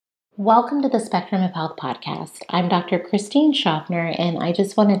Welcome to the Spectrum of Health podcast. I'm Dr. Christine Schaffner, and I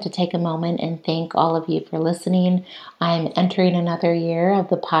just wanted to take a moment and thank all of you for listening. I'm entering another year of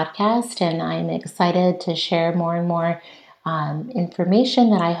the podcast, and I'm excited to share more and more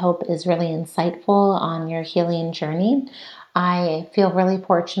information that I hope is really insightful on your healing journey. I feel really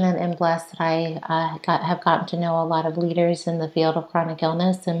fortunate and blessed that I have gotten to know a lot of leaders in the field of chronic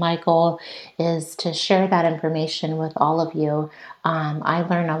illness, and my goal is to share that information with all of you. I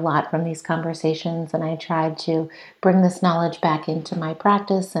learn a lot from these conversations, and I try to bring this knowledge back into my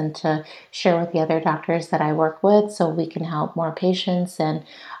practice and to share with the other doctors that I work with so we can help more patients. And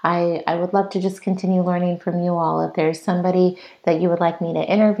I would love to just continue learning from you all. If there's somebody that you would like me to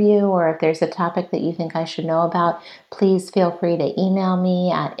interview, or if there's a topic that you think I should know about, please feel free to email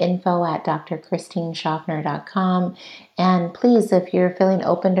me at info@drchristineschaffner.com. And please, if you're feeling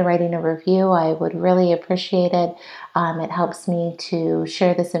open to writing a review, I would really appreciate it. It helps me to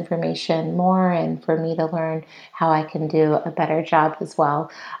share this information more and for me to learn how I can do a better job as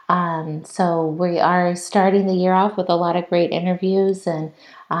well. So we are starting the year off with a lot of great interviews. And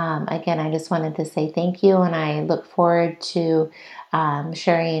again, I just wanted to say thank you. And I look forward to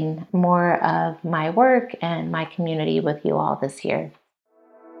sharing more of my work and my community with you all this year.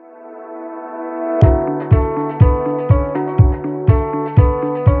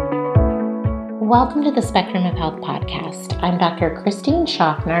 Welcome to the Spectrum of Health podcast. I'm Dr. Christine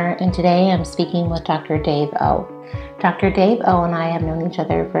Schaffner, and today I'm speaking with Dr. Dave O. Dr. Dave O and I have known each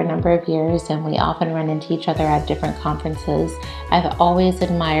other for a number of years, and we often run into each other at different conferences. I've always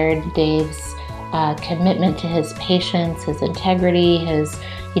admired Dave's commitment to his patients, his integrity, his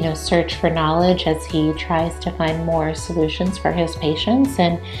search for knowledge as he tries to find more solutions for his patients.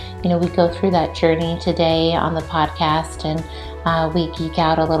 And we go through that journey today on the podcast, and we geek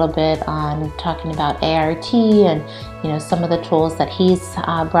out a little bit on talking about ART and some of the tools that he's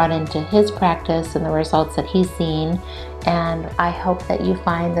brought into his practice and the results that he's seen. And I hope that you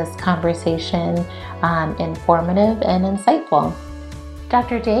find this conversation informative and insightful.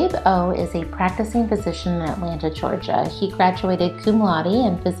 Dr. Dave O is a practicing physician in Atlanta, Georgia. He graduated cum laude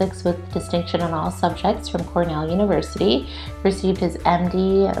in physics with distinction on all subjects from Cornell University, received his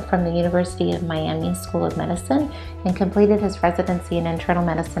MD from the University of Miami School of Medicine, and completed his residency in internal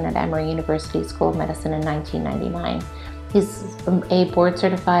medicine at Emory University School of Medicine in 1999. He's a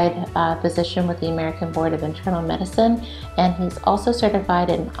board-certified physician with the American Board of Internal Medicine, and he's also certified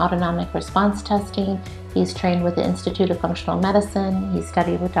in autonomic response testing. He's trained with the Institute of Functional Medicine. He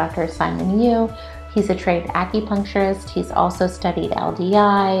studied with Dr. Simon Yu. He's a trained acupuncturist. He's also studied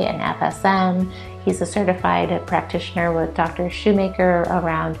LDI and FSM. He's a certified practitioner with Dr. Shoemaker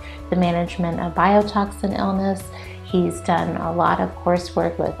around the management of biotoxin illness. He's done a lot of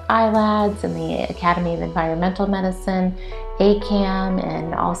coursework with ILADS and the Academy of Environmental Medicine, ACAM,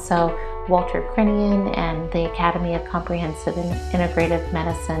 and also Walter Crinian and the Academy of Comprehensive and Integrative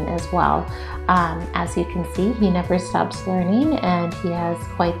Medicine as well. As you can see, he never stops learning, and he has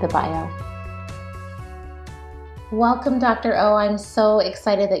quite the bio. Welcome, Dr. O. I'm so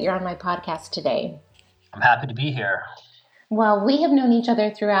excited that you're on my podcast today. I'm happy to be here. Well, we have known each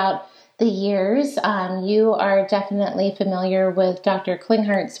other throughout the years. You are definitely familiar with Dr.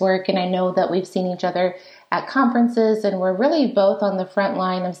 Klinghart's work, and I know that we've seen each other at conferences, and we're really both on the front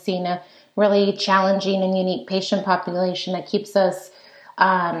line of seeing a really challenging and unique patient population that keeps us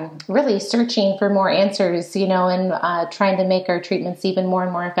really searching for more answers, and trying to make our treatments even more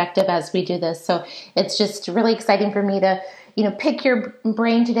and more effective as we do this. So it's just really exciting for me to pick your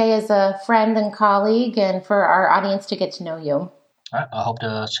brain today as a friend and colleague, and for our audience to get to know you. All right. I hope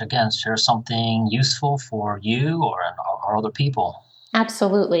to, again, share something useful for you or other people.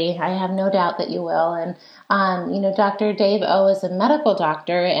 Absolutely. I have no doubt that you will. And, Dr. Dave O is a medical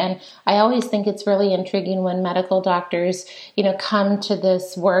doctor, and I always think it's really intriguing when medical doctors, come to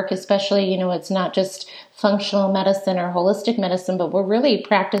this work, especially, it's not just functional medicine or holistic medicine, but we're really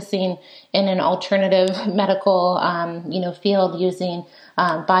practicing in an alternative medical, field using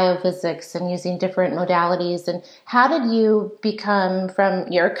biophysics and using different modalities. And how did you come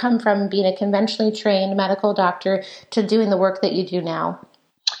from being a conventionally trained medical doctor to doing the work that you do now?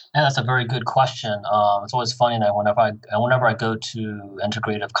 Yeah, that's a very good question. It's always funny that whenever I go to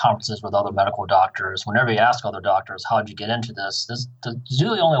integrative conferences with other medical doctors, whenever you ask other doctors, how did you get into this? There's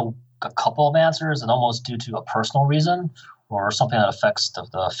usually only a couple of answers, and almost due to a personal reason or something that affects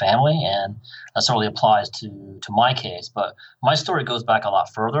the family, and that certainly applies to my case. But my story goes back a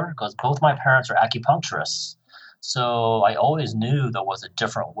lot further because both my parents are acupuncturists. So I always knew there was a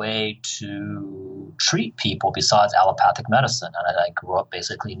different way to treat people besides allopathic medicine. And I grew up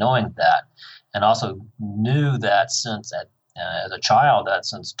basically knowing that. And also knew that since at as a child, that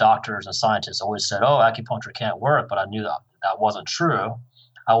since doctors and scientists always said, "Oh, acupuncture can't work," but I knew that that wasn't true.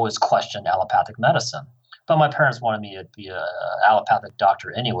 I always questioned allopathic medicine. But my parents wanted me to be a allopathic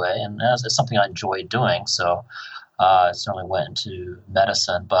doctor anyway, and it's something I enjoyed doing. So I certainly went into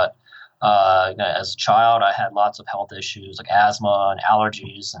medicine. But as a child, I had lots of health issues like asthma and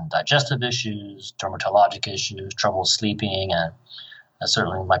allergies and digestive issues, dermatologic issues, trouble sleeping, and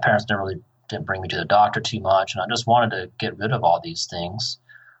certainly my parents didn't bring me to the doctor too much, and I just wanted to get rid of all these things.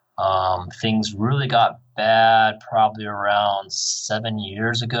 Things really got bad probably around 7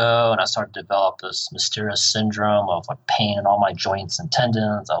 years ago, and I started to develop this mysterious syndrome of like pain in all my joints and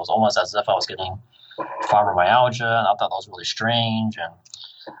tendons. I was almost as if I was getting fibromyalgia, and I thought that was really strange. And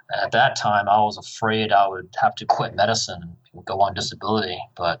at that time, I was afraid I would have to quit medicine and go on disability.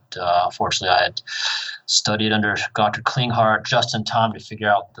 But fortunately, I had studied under Dr. Klinghardt just in time to figure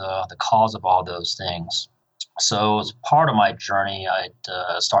out the cause of all those things. So as part of my journey,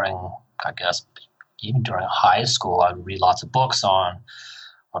 starting, I guess, even during high school, I'd read lots of books on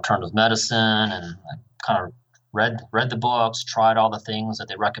alternative medicine, and I kind of read the books, tried all the things that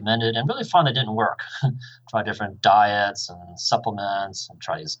they recommended, and really found they didn't work. Tried different diets and supplements, and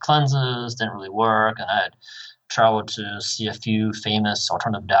tried these cleanses, didn't really work. And I had traveled to see a few famous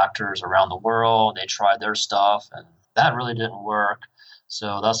alternative doctors around the world. They tried their stuff, and that really didn't work.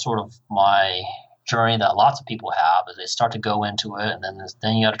 So that's sort of my journey that lots of people have, is they start to go into it, and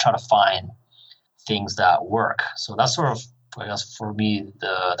then you got to try to find things that work. So that's sort of, I guess, for me,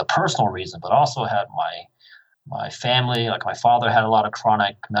 the personal reason, but also had my family, like my father had a lot of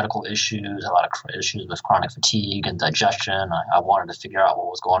chronic medical issues, a lot of issues with chronic fatigue and digestion. I wanted to figure out what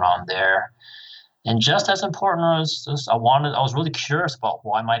was going on there. And just as important as I was really curious about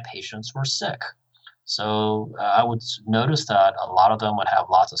why my patients were sick. So I would notice that a lot of them would have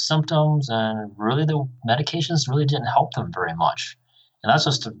lots of symptoms, and really the medications really didn't help them very much. And that's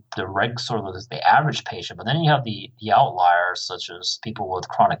just sort of the average patient. But then you have the outliers, such as people with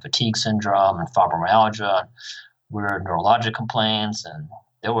chronic fatigue syndrome and fibromyalgia and weird neurologic complaints. And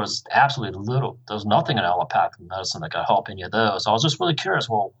there was nothing in allopathic medicine that could help any of those. So I was just really curious,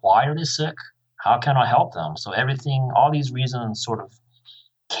 well, why are they sick? How can I help them? So all these reasons sort of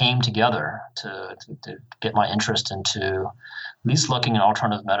came together to get my interest into at least looking at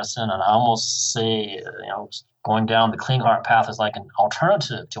alternative medicine. And I almost say, going down the Klinghardt path is like an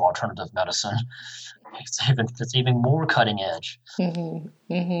alternative to alternative medicine. It's even more cutting edge. Mm-hmm.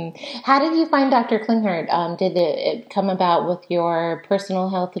 Mm-hmm. How did you find Dr. Klinghardt? Did it come about with your personal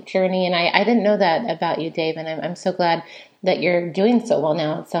health journey? And I didn't know that about you, Dave, and I'm so glad that you're doing so well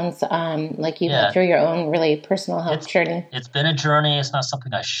now. It sounds like you went through your own really personal health journey. It's been a journey. It's not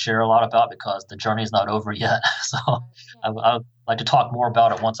something I share a lot about because the journey is not over yet. So I'd like to talk more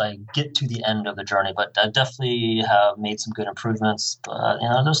about it once I get to the end of the journey. But I definitely have made some good improvements. But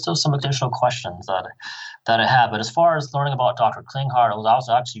there's still some additional questions that I have. But as far as learning about Dr. Klinghardt, I was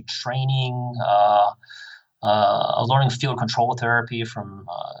actually training. I was learning field control therapy from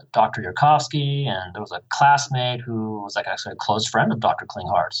Dr. Yurkovsky, and there was a classmate who was actually a close friend of Dr.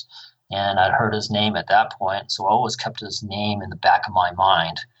 Klinghardt's, and I'd heard his name at that point, so I always kept his name in the back of my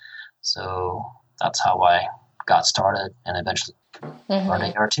mind. So that's how I got started, and eventually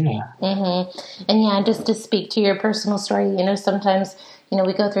learned ART. Mm-hmm. And just to speak to your personal story, sometimes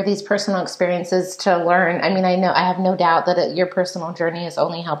we go through these personal experiences to learn. I mean, I have no doubt that your personal journey is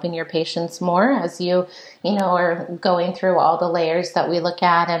only helping your patients more as you are going through all the layers that we look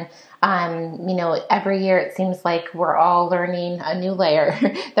at. And, every year it seems like we're all learning a new layer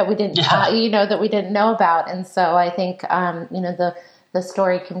that we didn't, that we didn't know about. And so I think, the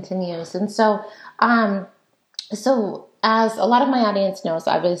story continues. And so as a lot of my audience knows,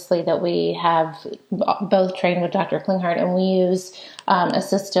 obviously, that we have both trained with Dr. Klinghardt, and we use a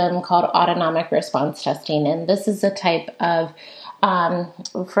system called autonomic response testing. And this is a type of,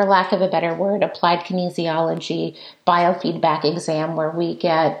 for lack of a better word, applied kinesiology biofeedback exam where we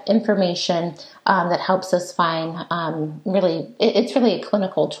get information that helps us find it's really a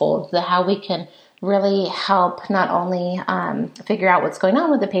clinical tool, how we can really help not only figure out what's going on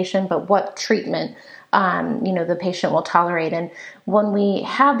with the patient, but what treatment the patient will tolerate. And when we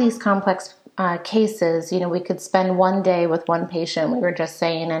have these complex cases, we could spend one day with one patient, we were just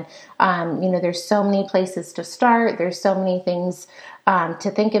saying, and, there's so many places to start. There's so many things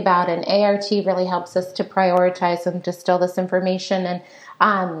to think about, and ART really helps us to prioritize and distill this information. And,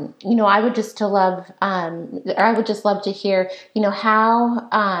 I would just love to hear, how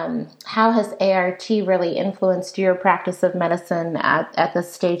has ART really influenced your practice of medicine at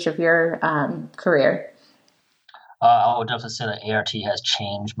this stage of your career? I would definitely say that ART has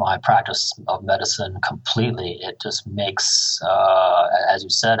changed my practice of medicine completely. It just makes, as you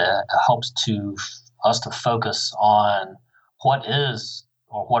said, it helps us to focus on what is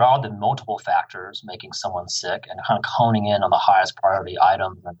or what are the multiple factors making someone sick, and kind of honing in on the highest priority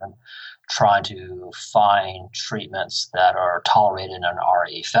items, and then trying to find treatments that are tolerated and are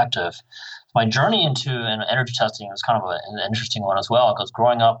effective. My journey into energy testing was kind of an interesting one as well, because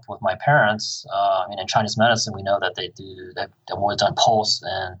growing up with my parents, in Chinese medicine, we know that they've always done pulse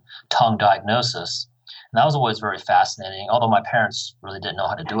and tongue diagnosis. And that was always very fascinating, although my parents really didn't know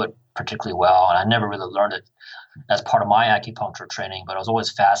how to do it particularly well, and I never really learned it as part of my acupuncture training, but I was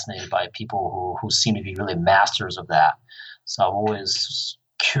always fascinated by people who seem to be really masters of that. So I'm always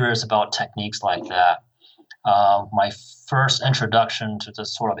curious about techniques like that. My first introduction to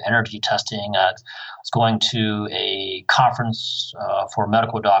this sort of energy testing, I was going to a conference for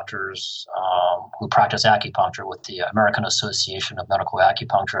medical doctors who practice acupuncture with the American Association of Medical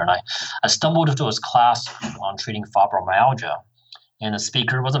Acupuncture. And I stumbled into his class on treating fibromyalgia. And the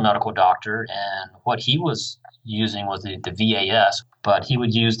speaker was a medical doctor, and what he was using was the VAS, but he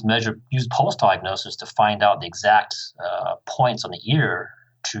would use pulse diagnosis to find out the exact points on the ear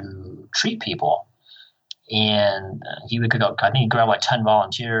to treat people. And he would go, I think he grabbed like 10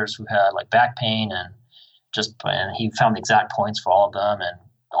 volunteers who had like back pain, and he found the exact points for all of them, and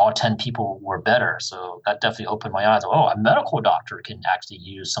all 10 people were better. So that definitely opened my eyes. Oh, a medical doctor can actually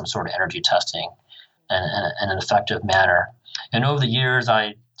use some sort of energy testing in an effective manner. And over the years,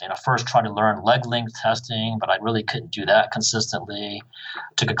 I first tried to learn leg length testing, but I really couldn't do that consistently.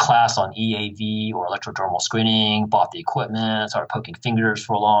 Took a class on EAV or electrodermal screening, bought the equipment, started poking fingers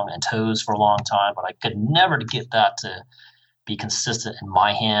and toes for a long time, but I could never get that to be consistent in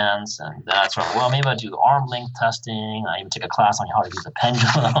my hands. And then I started, maybe I'll do arm length testing. I even took a class on how to use a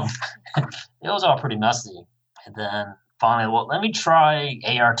pendulum. It was all pretty messy. And then finally, let me try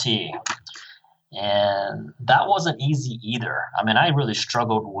ART. And that wasn't easy either. I mean, I really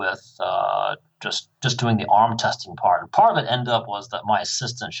struggled with just doing the arm testing part. And part of it ended up was that my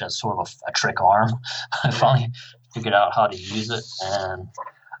assistant, she had sort of a trick arm. I finally figured out how to use it, and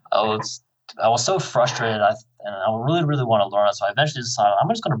I was so frustrated. And I really, really want to learn it. So I eventually decided I'm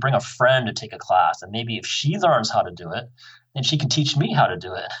just going to bring a friend to take a class, and maybe if she learns how to do it, then she can teach me how to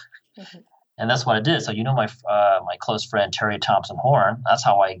do it. Mm-hmm. And that's what I did. So my close friend Terry Thompson Horn. That's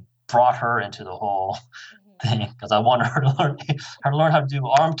how I brought her into the whole thing, because I wanted her to learn how to do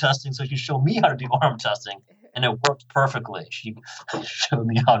arm testing, so she showed me how to do arm testing, and it worked perfectly. She showed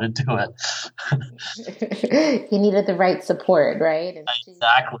me how to do it. You needed the right support, right?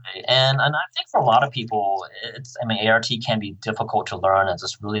 Exactly. And I think for a lot of people, ART can be difficult to learn. It's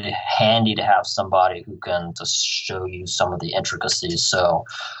just really handy to have somebody who can just show you some of the intricacies. So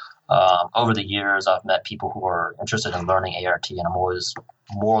over the years, I've met people who are interested in learning ART, and I'm always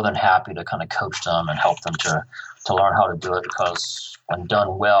more than happy to kind of coach them and help them to learn how to do it, because when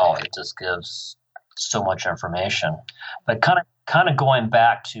done well, it just gives so much information. But kind of going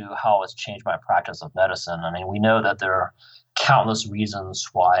back to how it's changed my practice of medicine, I mean, we know that there are countless reasons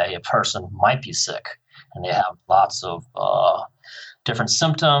why a person might be sick, and they have lots of different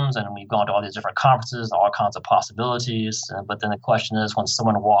symptoms, and we've gone to all these different conferences, all kinds of possibilities. But then the question is, when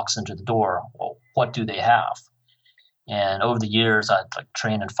someone walks into the door, well, what do they have? And over the years, I've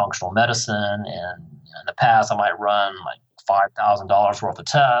trained in functional medicine, and in the past, I might run like $5,000 worth of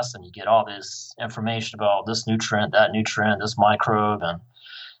tests, and you get all this information about this nutrient, that nutrient, this microbe. And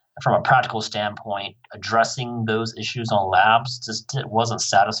from a practical standpoint, addressing those issues on labs just wasn't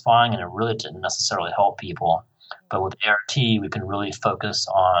satisfying, and it really didn't necessarily help people. But with ART, we can really focus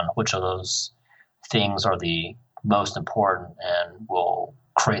on which of those things are the most important and will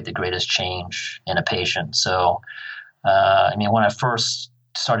create the greatest change in a patient. So, when I first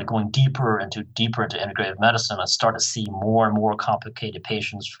started going deeper into integrative medicine, I started to see more and more complicated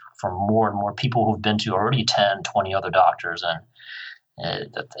patients from more and more people who've been to already 10, 20 other doctors.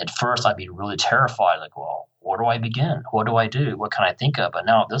 And at first, I'd be really terrified, like, well, where do I begin? What do I do? What can I think of? But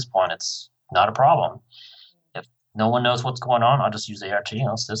now at this point, it's not a problem. If no one knows what's going on, I'll just use ART.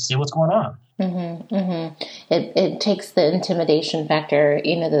 Let's see what's going on. Mm-hmm, mm-hmm. It takes the intimidation factor.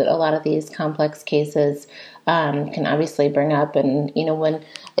 That a lot of these complex cases can obviously bring up, and when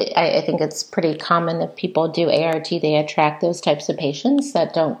I think it's pretty common that people do ART, they attract those types of patients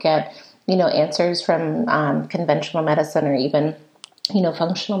that don't get answers from conventional medicine or even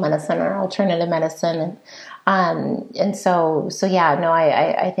functional medicine or alternative medicine. And so yeah, no,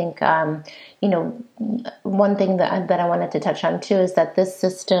 I think, one thing that I wanted to touch on too is that this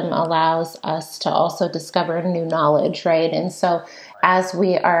system allows us to also discover new knowledge, right? And so as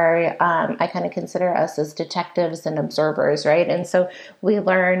we are, I kind of consider us as detectives and observers, right? And so we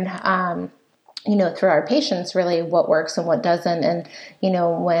learn, through our patients, really what works and what doesn't. And,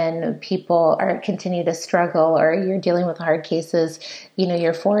 when people continue to struggle or you're dealing with hard cases,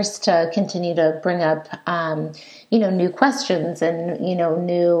 you're forced to continue to bring up, new questions and,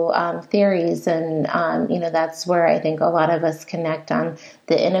 new theories. And, that's where I think a lot of us connect on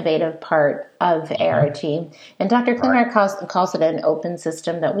the innovative part of ART. And Dr. Klinghardt calls it an open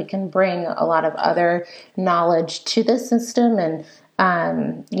system, that we can bring a lot of other knowledge to the system and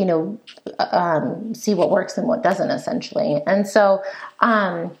see what works and what doesn't, essentially. And so,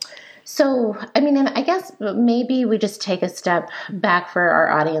 and I guess maybe we just take a step back for our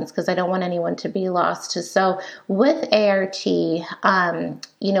audience, because I don't want anyone to be lost. So with ART, again,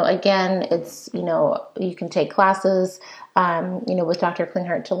 it's, you can take classes, with Dr.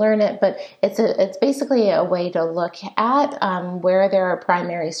 Klinghardt to learn it, but it's basically a way to look at where there are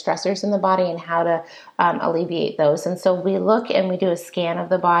primary stressors in the body and how to alleviate those. And so we look and we do a scan of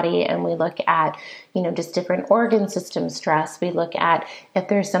the body, and we look at, just different organ system stress. We look at if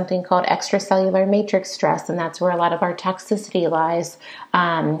there's something called extracellular matrix stress, and that's where a lot of our toxicity lies.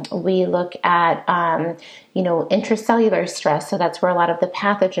 We look at, intracellular stress, so that's where a lot of the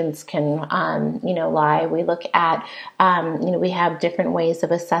pathogens can, lie. We look at, we have different ways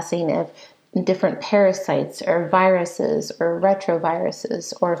of assessing if different parasites or viruses or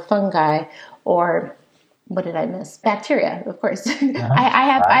retroviruses or fungi or, what did I miss? Bacteria, of course.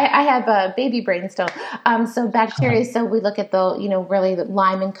 I have a baby brain still. So bacteria. So we look at the, really the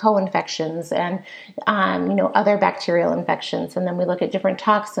Lyme and co-infections and, other bacterial infections. And then we look at different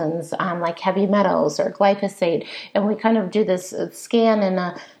toxins, like heavy metals or glyphosate. And we kind of do this scan in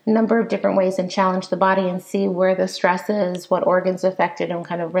a number of different ways and challenge the body and see where the stress is, what organs affected, and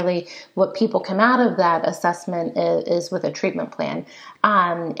kind of really what people come out of that assessment is with a treatment plan.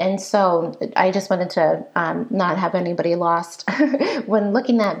 And so I just wanted to not have anybody lost when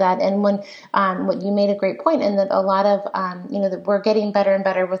looking at that. And when what you made a great point, and that a lot of, that we're getting better and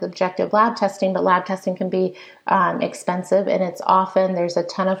better with objective lab testing, but lab testing can be expensive, and it's often, there's a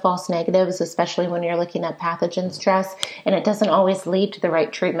ton of false negatives, especially when you're looking at pathogen stress, and it doesn't always lead to the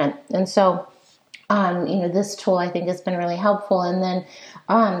right treatment. And so, this tool I think has been really helpful. And then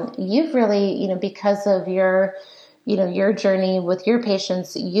you've really, because of your journey with your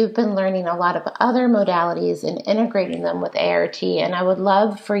patients, you've been learning a lot of other modalities and integrating them with ART. And I would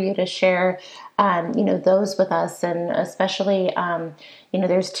love for you to share, those with us. And especially,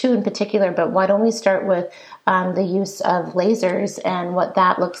 there's two in particular, but why don't we start with the use of lasers and what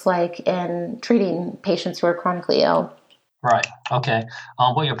that looks like in treating patients who are chronically ill? Right. Okay.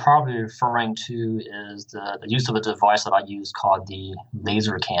 What you're probably referring to is the use of a device that I use called the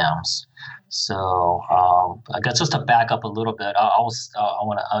laser cams. So I guess just to back up a little bit, I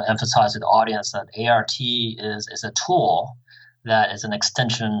want to emphasize to the audience that ART is a tool that is an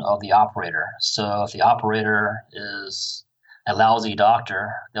extension of the operator. So if the operator is a lousy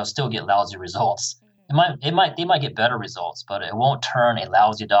doctor, they'll still get lousy results. They might get better results, but it won't turn a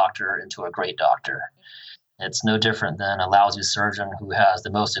lousy doctor into a great doctor. It's no different than a lousy surgeon who has the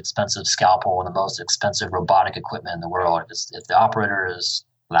most expensive scalpel and the most expensive robotic equipment in the world. If the operator is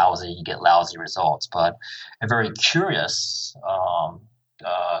lousy, you get lousy results. But a very curious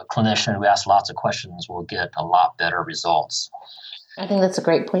clinician who asks lots of questions will get a lot better results. I think that's a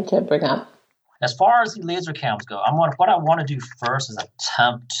great point to bring up. As far as the laser cams go, what I want to do first is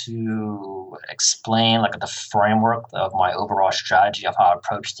attempt to explain the framework of my overall strategy of how I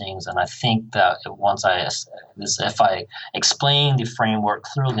approach things. And I think that if I explain the framework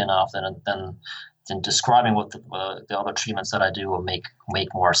clearly enough, then describing what the other treatments that I do will make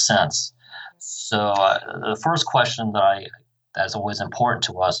more sense. So the first question that is always important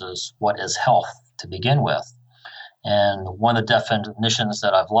to us is, what is health to begin with? And one of the definitions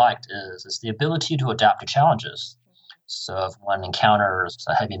that I've liked is the ability to adapt to challenges. So if one encounters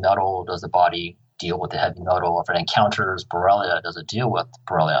a heavy metal, does the body deal with the heavy metal? If it encounters Borrelia, does it deal with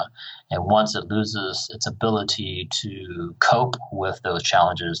Borrelia? And once it loses its ability to cope with those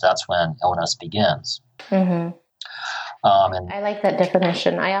challenges, that's when illness begins. Mm-hmm. And I like that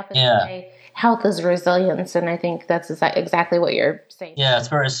definition. I often say health is resilience, and I think that's exactly what you're saying. Yeah, it's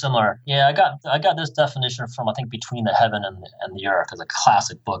very similar. Yeah, I got this definition from, I think, Between the Heaven and the Earth, as a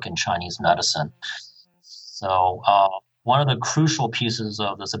classic book in Chinese medicine. So one of the crucial pieces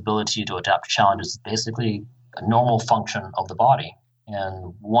of this ability to adapt to challenges is basically a normal function of the body.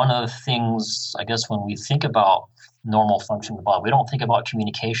 And one of the things, I guess, when we think about normal function of the body, we don't think about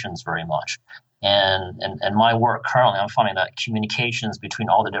communications very much. And my work currently, I'm finding that communications between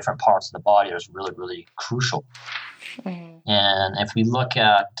all the different parts of the body is really, really crucial. Mm-hmm. And if we look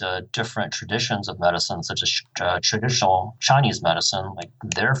at different traditions of medicine, such as traditional Chinese medicine, like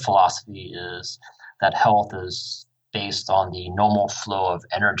their philosophy is that health is based on the normal flow of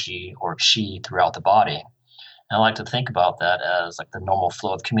energy or qi throughout the body. And I like to think about that as like the normal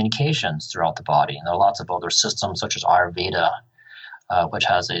flow of communications throughout the body. And there are lots of other systems, such as Ayurveda, which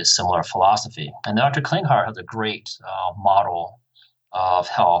has a similar philosophy. And Dr. Klinghardt has a great model of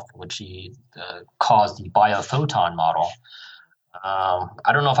health, which he calls the biophoton model.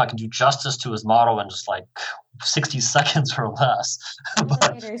 I don't know if I can do justice to his model in just like 60 seconds or less.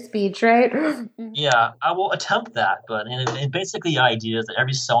 But, speech, right? Yeah, I will attempt that. But basically, the idea is that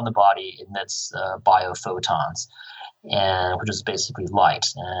every cell in the body emits biophotons, and which is basically light.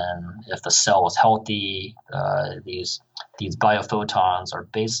 And if the cell is healthy, these biophotons are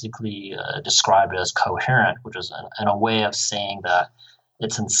basically described as coherent, which is in a way of saying that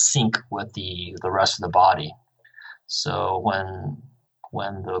it's in sync with the rest of the body. So when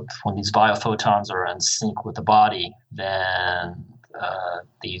these biophotons are in sync with the body, then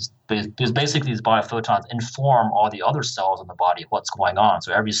these biophotons inform all the other cells in the body what's going on.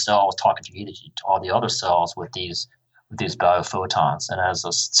 So every cell is talking to all the other cells with these biophotons. And as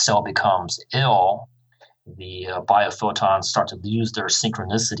a cell becomes ill, the biophotons start to lose their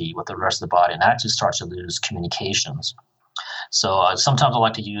synchronicity with the rest of the body and actually start to lose communications. So sometimes I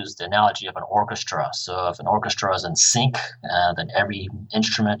like to use the analogy of an orchestra. So if an orchestra is in sync, then every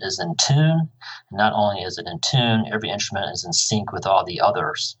instrument is in tune. And not only is it in tune, every instrument is in sync with all the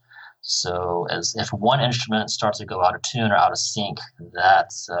others. So as if one instrument starts to go out of tune or out of sync,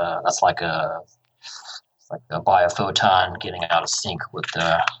 that's like a biophoton getting out of sync with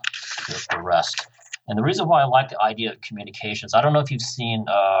the rest. And the reason why I like the idea of communications, I don't know if you've seen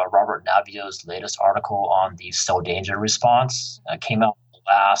Robert Navio's latest article on the cell danger response. It came out in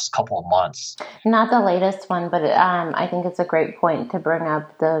the last couple of months. Not the latest one, but I think it's a great point to bring up.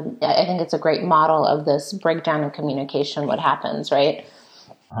 I think it's a great model of this breakdown in communication, what happens, right,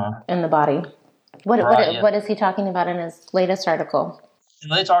 in the body. What is he talking about in his latest article? The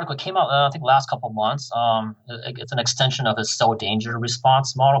latest article came out, I think, last couple of months. It's an extension of his cell danger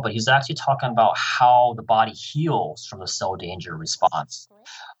response model, but he's actually talking about how the body heals from the cell danger response.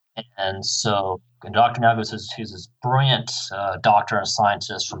 And so Dr. Navio he's this brilliant doctor and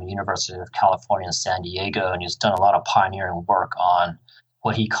scientist from the University of California in San Diego, and he's done a lot of pioneering work on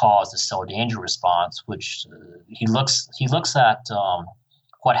what he calls the cell danger response, which he looks at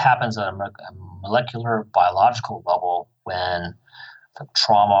what happens at a molecular biological level when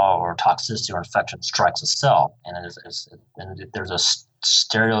trauma or toxicity or infection strikes a cell, and there's a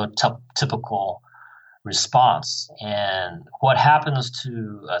stereotypical response. And what happens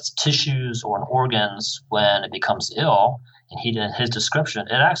to tissues or organs when it becomes ill, and in his description,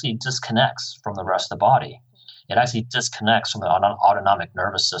 it actually disconnects from the rest of the body. It actually disconnects from the autonomic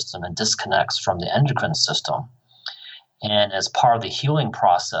nervous system and disconnects from the endocrine system. And as part of the healing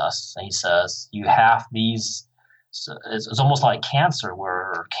process, he says, you have these. So it's almost like cancer,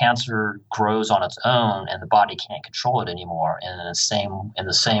 where cancer grows on its own and the body can't control it anymore. And in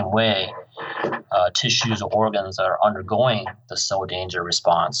the same way, tissues or organs that are undergoing the cell danger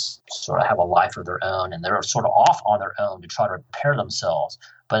response sort of have a life of their own, and they're sort of off on their own to try to repair themselves.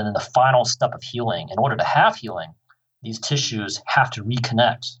 But in the final step of healing, in order to have healing, these tissues have to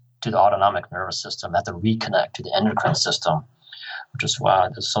reconnect to the autonomic nervous system, have to reconnect to the endocrine system. Which is why,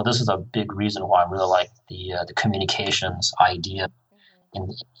 so this is a big reason why I really like the communications idea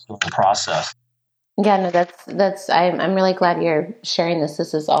in the process. Yeah, no, that's. I'm really glad you're sharing this.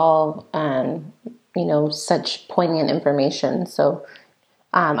 This is all, such poignant information. So,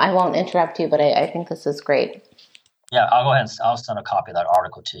 I won't interrupt you, but I think this is great. Yeah, I'll go ahead and I'll send a copy of that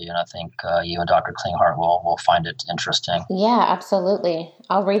article to you, and I think you and Dr. Klinghardt will find it interesting. Yeah, absolutely.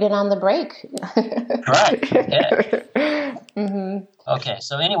 I'll read it on the break. Right. Okay. Mm-hmm. Okay.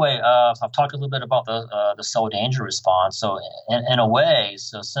 So anyway, I've talked a little bit about the cell danger response. So in a way,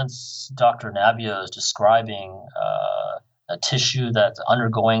 so since Dr. Navio is describing a tissue that's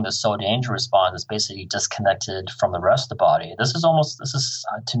undergoing the cell danger response is basically disconnected from the rest of the body. This is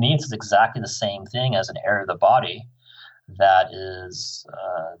to me, it's exactly the same thing as an area of the body that is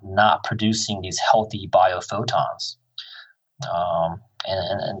not producing these healthy biophotons.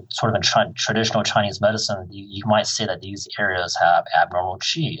 And sort of in traditional Chinese medicine, you might say that these areas have abnormal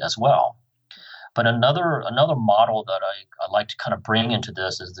qi as well. But another model that I like to kind of bring into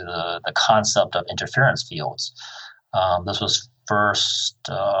this is the concept of interference fields. This was first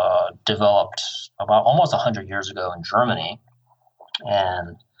developed about almost 100 years ago in Germany.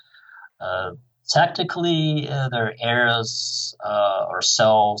 And technically, there are areas or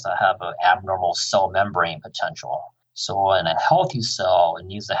cells that have an abnormal cell membrane potential. So in a healthy cell, it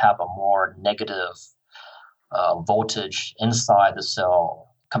needs to have a more negative voltage inside the cell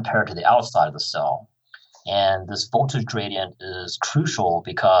compared to the outside of the cell. And this voltage gradient is crucial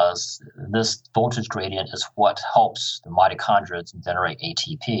because this voltage gradient is what helps the mitochondria generate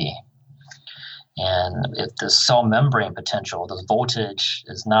ATP. And if the cell membrane potential, the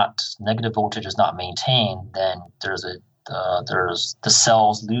negative voltage is not maintained, then the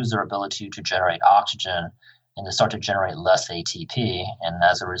cells lose their ability to generate oxygen and they start to generate less ATP. And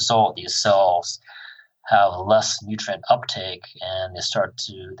as a result, these cells have less nutrient uptake and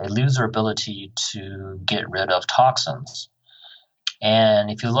they lose their ability to get rid of toxins.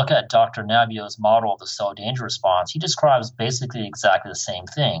 And if you look at Dr. Nabio's model of the cell danger response, he describes basically exactly the same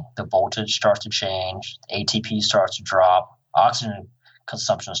thing. The voltage starts to change, ATP starts to drop, oxygen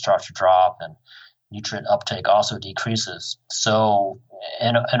consumption starts to drop, and nutrient uptake also decreases. So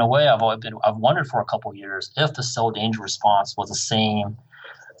in a way, I've wondered for a couple of years if the cell danger response was the same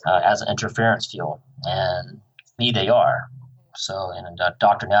as an interference field. And me, they are. So in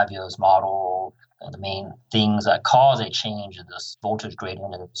Dr. Nabio's model, the main things that cause a change in this voltage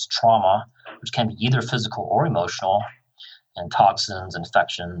gradient is trauma, which can be either physical or emotional, and toxins,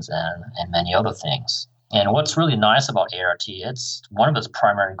 infections, and many other things. And what's really nice about ART, one of its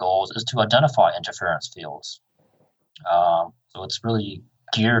primary goals is to identify interference fields. So it's really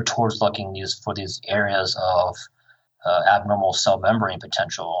geared towards looking for these areas of abnormal cell membrane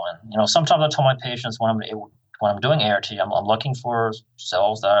potential. And sometimes I tell my patients when I'm doing ART, I'm looking for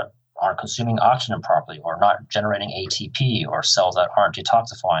cells that aren't consuming oxygen properly or not generating ATP, or cells that aren't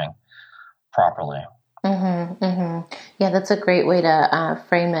detoxifying properly. Mm-hmm, mm-hmm. Yeah, that's a great way to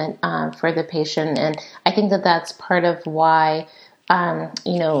frame it for the patient. And I think that that's part of why,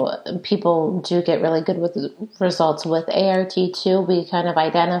 people do get really good with results with ART too. We kind of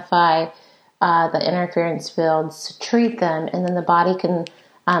identify the interference fields, treat them, and then the body can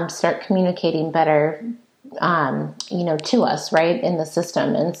start communicating better to us, right, in the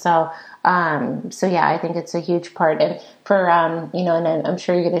system. And so yeah, I think it's a huge part. And for, and I'm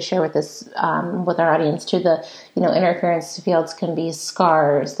sure you're going to share with this, with our audience too, the, interference fields can be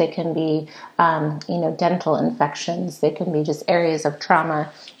scars. They can be, dental infections. They can be just areas of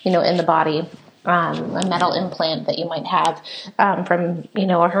trauma, in the body. A metal implant that you might have from,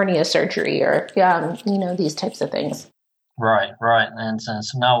 a hernia surgery or, these types of things. Right. And so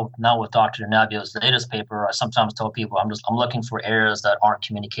now with Dr. Nabio's latest paper, I sometimes tell people I'm looking for areas that aren't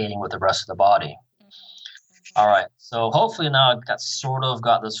communicating with the rest of the body. All right. So hopefully now I've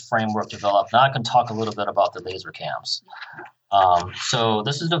got this framework developed. Now I can talk a little bit about the laser cams. So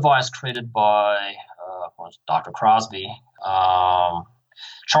this is a device created by Dr. Crosby.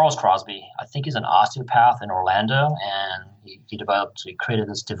 Charles Crosby. I think he's an osteopath in Orlando, and he created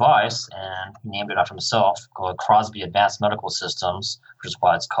this device, and he named it after himself, called Crosby Advanced Medical Systems, which is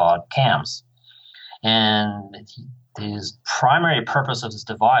why it's called CAMS. And his primary purpose of this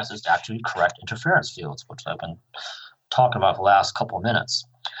device is to actually correct interference fields, which I've been talking about for the last couple of minutes.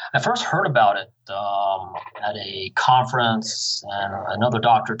 I first heard about it at a conference, and another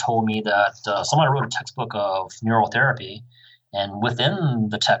doctor told me that someone wrote a textbook of neurotherapy. And within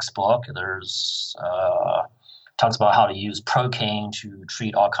the textbook, there's talks about how to use procaine to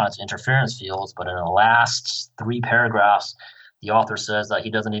treat all kinds of interference fields. But in the last 3 paragraphs, the author says that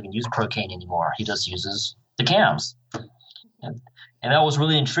he doesn't even use procaine anymore. He just uses the CAMs. And that was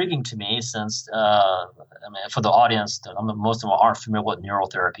really intriguing to me since, for the audience, most of them aren't familiar with what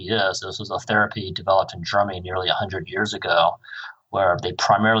neurotherapy is. This was a therapy developed in Germany nearly 100 years ago, where they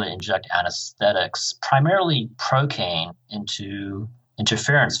primarily inject anesthetics, primarily procaine, into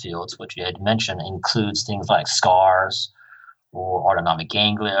interference fields, which you had mentioned includes things like scars or autonomic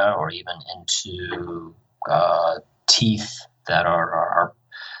ganglia, or even into teeth that are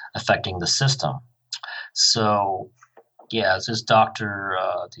affecting the system. So, yeah, as this doctor,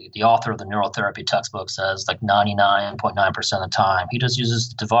 the author of the neurotherapy textbook says, like 99.9% of the time, he just uses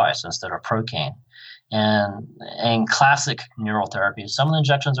the device instead of procaine. And in classic neurotherapy, some of the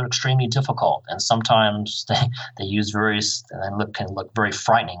injections are extremely difficult, and sometimes they use can look very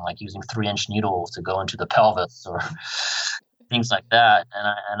frightening, like using 3-inch needles to go into the pelvis or things like that.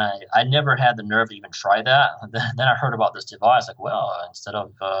 And I never had the nerve to even try that. Then I heard about this device, like, well, instead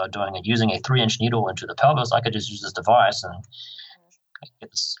of using a 3-inch needle into the pelvis, I could just use this device and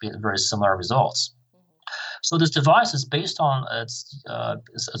get very similar results. So this device is based on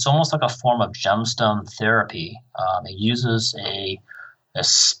it's almost like a form of gemstone therapy. It uses a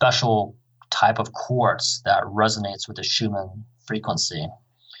special type of quartz that resonates with the Schumann frequency.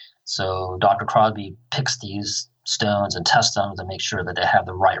 So Dr. Crosby picks these stones and tests them to make sure that they have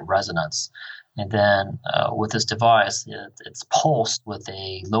the right resonance. And then with this device, it's pulsed with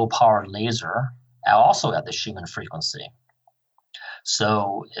a low-powered laser, also at the Schumann frequency.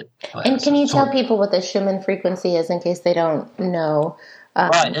 So, and can you tell people what the Schumann frequency is in case they don't know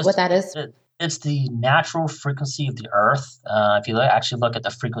what that is? It's the natural frequency of the Earth. If you actually look at the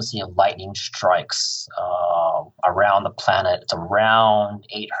frequency of lightning strikes around the planet, it's around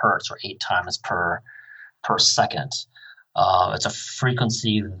 8 hertz or 8 times per second. It's a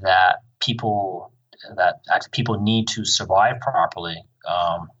frequency that people need to survive properly.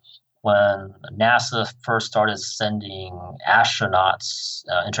 When NASA first started sending astronauts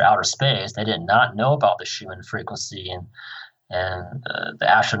into outer space, they did not know about the Schumann frequency, and the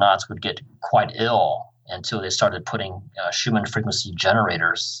astronauts would get quite ill until they started putting Schumann frequency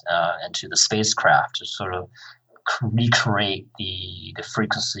generators into the spacecraft to sort of recreate the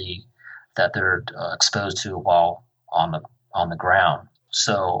frequency that they're exposed to while on the ground.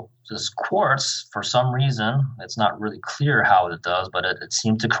 So this quartz, for some reason, it's not really clear how it does, but it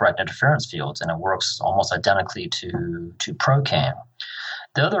seems to correct interference fields, and it works almost identically to Procaine.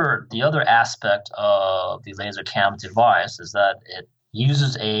 The other aspect of the laser cam device is that it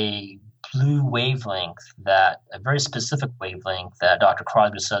uses a blue wavelength, a very specific wavelength that Dr.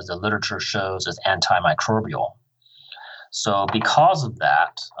 Crosby says the literature shows is antimicrobial. So because of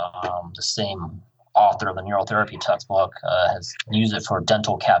that, the same author of the neurotherapy textbook has used it for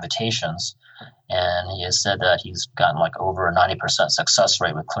dental cavitations, and he has said that he's gotten like over a 90% success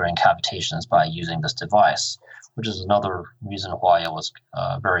rate with clearing cavitations by using this device, which is another reason why I was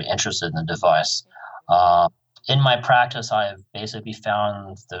very interested in the device. In my practice, I have basically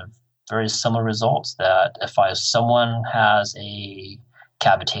found the very similar results, that if someone has a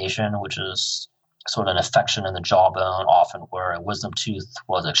cavitation, which is sort of an infection in the jawbone, often where a wisdom tooth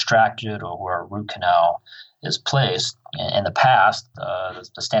was extracted or where a root canal is placed. In the past,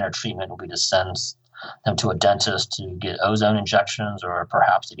 the standard treatment would be to send them to a dentist to get ozone injections or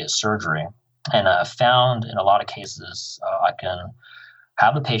perhaps to get surgery. And I found in a lot of cases I can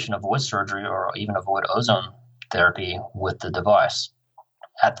have the patient avoid surgery or even avoid ozone therapy with the device.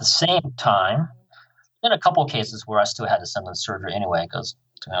 At the same time, in a couple of cases where I still had to send them to surgery anyway, because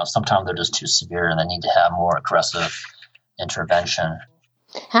sometimes they're just too severe and they need to have more aggressive intervention.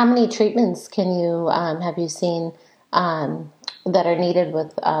 How many treatments can you have you seen that are needed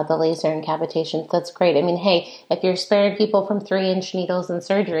with the laser and cavitations? That's great. I mean, hey, if you're sparing people from 3-inch needles and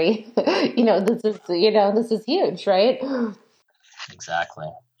surgery, this is huge, right? Exactly.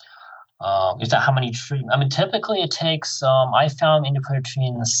 Is that how many treatments? I mean, typically it takes, I found anywhere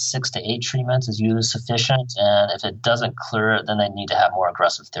between 6 to 8 treatments is usually sufficient. And if it doesn't clear it, then they need to have more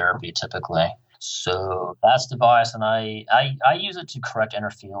aggressive therapy typically. So that's the device. And I use it to correct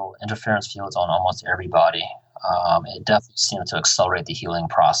interference fields on almost everybody. It definitely seems to accelerate the healing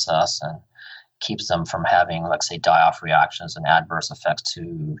process and keeps them from having, let's say, die-off reactions and adverse effects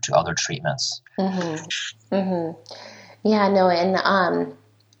to other treatments. Mm-hmm. Mm-hmm. Yeah, no, and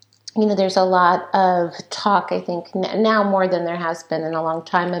there's a lot of talk, I think, now more than there has been in a long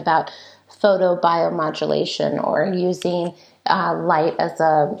time, about photobiomodulation or using light as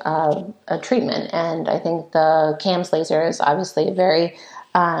a treatment. And I think the CAMS laser is obviously a very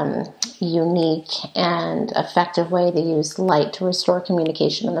unique and effective way to use light to restore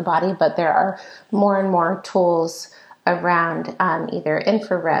communication in the body. But there are more and more tools around either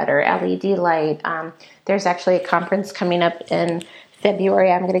infrared or LED light. There's actually a conference coming up in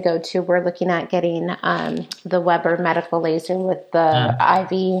February I'm going to go to. We're looking at getting the Weber medical laser with the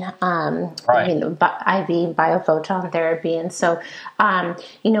IV, IV biophoton therapy. And so,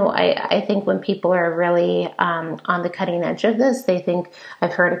 I think when people are really on the cutting edge of this, they think,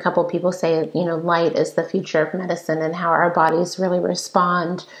 I've heard a couple people say, light is the future of medicine and how our bodies really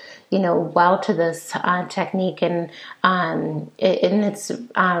respond well to this technique, and it's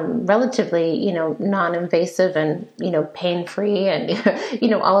relatively, non-invasive and, pain-free and,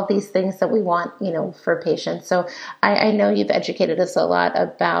 all of these things that we want, for patients. So I know you've educated us a lot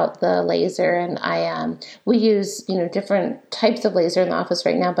about the laser, and we use, different types of laser in the office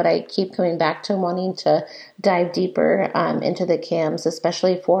right now, but I keep coming back to wanting to dive deeper into the CAMs,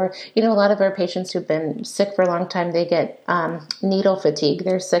 especially for, a lot of our patients who've been sick for a long time. They get needle fatigue.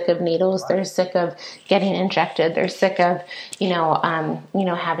 They're sick of needles. They're sick of getting injected. They're sick of,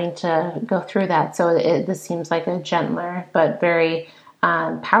 having to go through that. So this seems like a gentler but very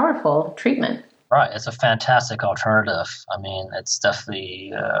powerful treatment. Right. It's a fantastic alternative. I mean, it's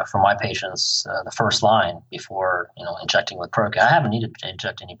definitely for my patients the first line before injecting with Procaine. I haven't needed to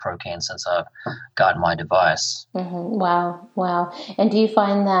inject any Procaine since I've gotten my device. Mm-hmm. Wow. And do you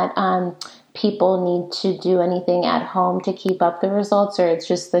find that people need to do anything at home to keep up the results, or it's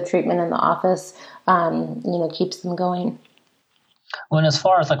just the treatment in the office, keeps them going? Well, as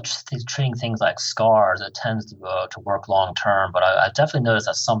far as like treating things like scars, it tends to work long term. But I definitely noticed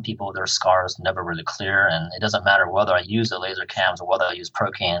that some people, their scars never really clear, and it doesn't matter whether I use the laser cams or whether I use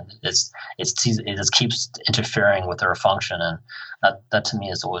Procaine. It just keeps interfering with their function, and that to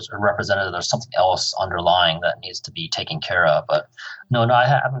me is always a representative. There's something else underlying that needs to be taken care of. But no, I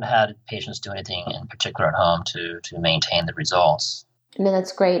haven't had patients do anything in particular at home to maintain the results. No,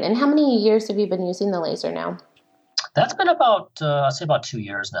 that's great. And how many years have you been using the laser now? That's been about, I'd say about 2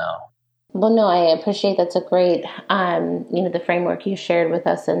 years now. Well, no, I appreciate that's a great, the framework you shared with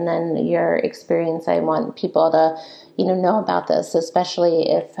us and then your experience. I want people to, know about this, especially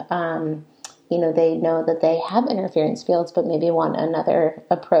if, they know that they have interference fields, but maybe want another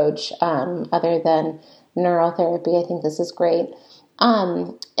approach other than neurotherapy. I think this is great.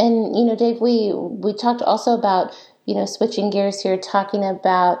 Dave, we talked also about, switching gears here, talking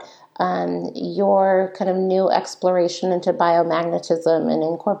about your kind of new exploration into biomagnetism and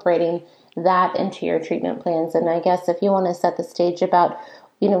incorporating that into your treatment plans. And I guess if you want to set the stage about,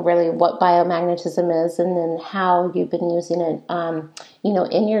 really what biomagnetism is and then how you've been using it,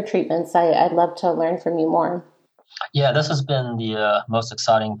 in your treatments, I'd love to learn from you more. Yeah, this has been the most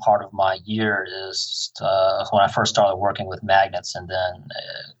exciting part of my year is when I first started working with magnets and then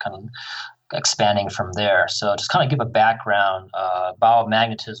kind of expanding from there. So just kind of give a background,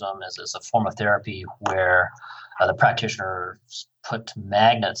 biomagnetism is a form of therapy where the practitioners put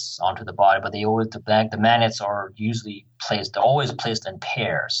magnets onto the body, but the magnets are always placed in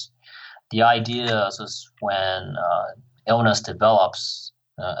pairs. The idea is when illness develops,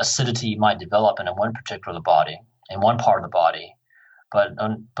 acidity might develop in one particular body, in one part of the body, but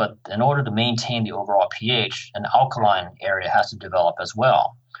in order to maintain the overall pH, an alkaline area has to develop as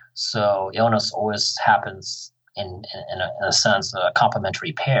well. So illness always happens in a sense, a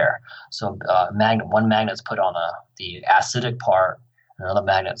complementary pair. So one magnet's put on the acidic part, and another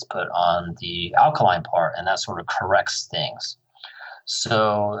magnet's put on the alkaline part, and that sort of corrects things.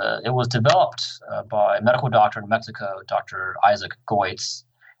 So it was developed by a medical doctor in Mexico, Dr. Isaac Goetz,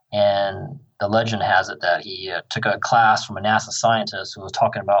 and the legend has it that he took a class from a NASA scientist who was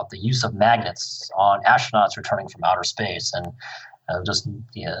talking about the use of magnets on astronauts returning from outer space, and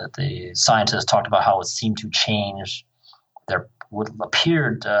the scientists talked about how it seemed to change the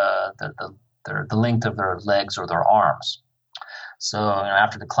length of their legs or their arms. So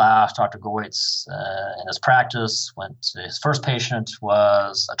after the class, Dr. Goetz, in his practice, his first patient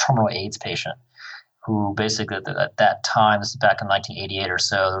was a terminal AIDS patient who basically at that time, this is back in 1988 or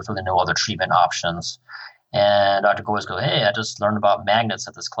so, there was really no other treatment options. And Dr. Goetz goes, hey, I just learned about magnets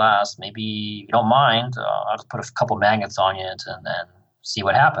at this class. Maybe you don't mind, I'll just put a couple magnets on you and then see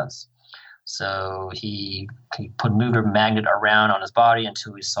what happens. So he moved a magnet around on his body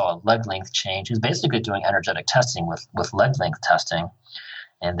until he saw a leg length change. He was basically doing energetic testing with leg length testing.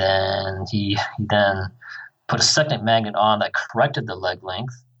 And then he put a second magnet on that corrected the leg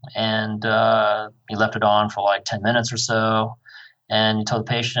length. And he left it on for like 10 minutes or so. And he told the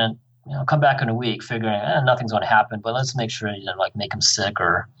patient, come back in a week, figuring nothing's going to happen, but let's make sure you don't make him sick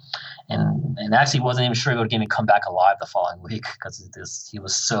and actually wasn't even sure he would even come back alive the following week because he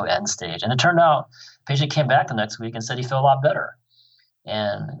was so end stage. And it turned out the patient came back the next week and said he felt a lot better.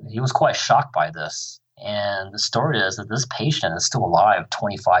 And he was quite shocked by this. And the story is that this patient is still alive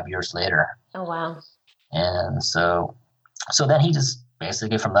 25 years later. Oh, wow. And so then he just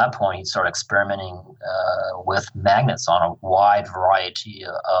basically from that point, he started experimenting with magnets on a wide variety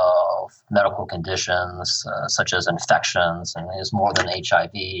of medical conditions, such as infections, and there's more than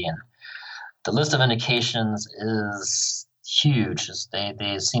HIV. And the list of indications is huge.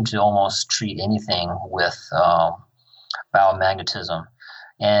 They seem to almost treat anything with biomagnetism.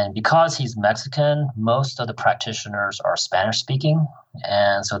 And because he's Mexican, most of the practitioners are Spanish-speaking.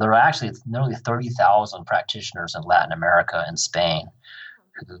 And so there are actually nearly 30,000 practitioners in Latin America and Spain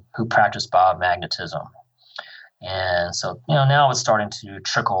who practice biomagnetism. And so, now it's starting to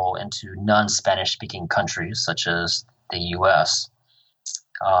trickle into non-Spanish-speaking countries, such as the U.S.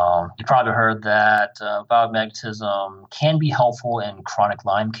 You probably heard that biomagnetism can be helpful in chronic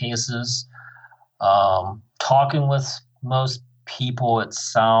Lyme cases. Talking with most people, it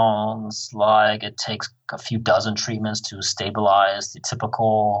sounds like it takes a few dozen treatments to stabilize the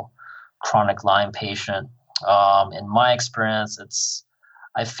typical chronic Lyme patient. In my experience, it's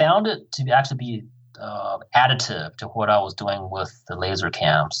I found it to actually be additive to what I was doing with the laser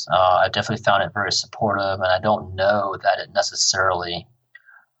cams. I definitely found it very supportive, and I don't know that it necessarily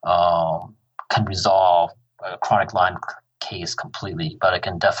can resolve a chronic Lyme case completely, but it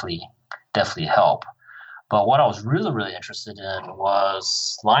can definitely help. But what I was really, really interested in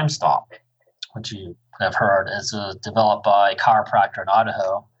was LymeStop, which you have heard is developed by a chiropractor in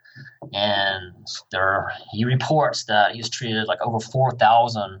Idaho. And he reports that he's treated like over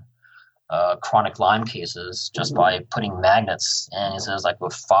 4,000 chronic Lyme cases just by putting magnets. And he says like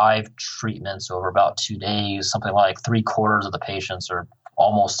with 5 treatments over about 2 days, something like 3/4 of the patients are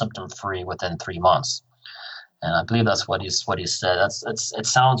almost symptom-free within 3 months. And I believe that's what he said. It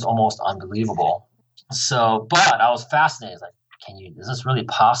sounds almost unbelievable. So, but I was fascinated. Like, is this really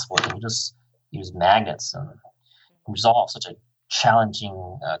possible? Can you just use magnets and resolve such a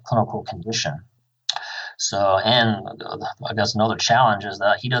challenging clinical condition? So, and I guess another challenge is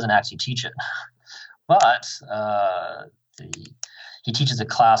that he doesn't actually teach it, but he teaches a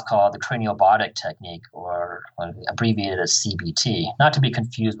class called the craniobiotic technique, or abbreviated as CBT, not to be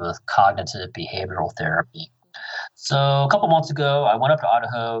confused with cognitive behavioral therapy. So a couple months ago, I went up to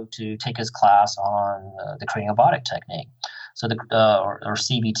Idaho to take his class on the craniobiotic technique, so or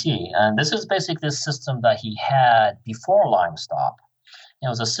CBT. And this is basically the system that he had before LymeStop. It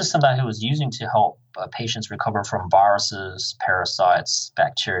was a system that he was using to help patients recover from viruses, parasites,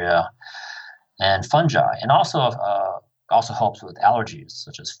 bacteria, and fungi, and also helps with allergies,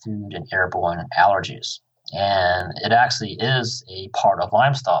 such as food and airborne allergies. And it actually is a part of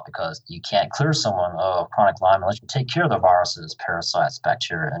LymeStop because you can't clear someone of chronic Lyme unless you take care of the viruses, parasites,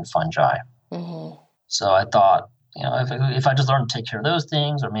 bacteria, and fungi. Mm-hmm. So I thought, if I just learn to take care of those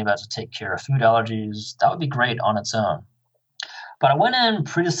things, or maybe I just take care of food allergies, that would be great on its own. But I went in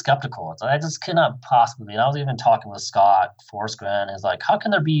pretty skeptical. I just could not possibly. And I was even talking with Scott Forsgren. It's like, how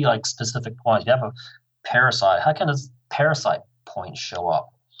can there be like specific points? You have a parasite. How can this parasite point show up?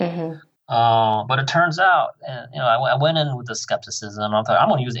 Mm-hmm. But it turns out, I went in with the skepticism. I thought, I'm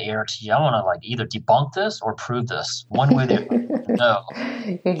going to use ART. I want to like either debunk this or prove this. One way or the other. No.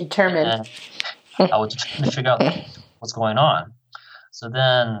 You're determined. And I was determined to figure out what's going on. So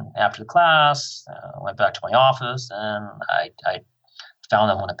then after the class, I went back to my office, and I found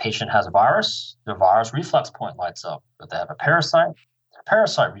that when a patient has a virus, their virus reflex point lights up. If they have a parasite, their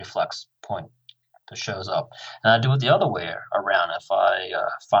parasite reflex point shows up. And I do it the other way around. If I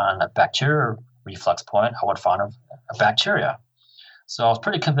find a bacteria reflex point, I would find a bacteria. So I was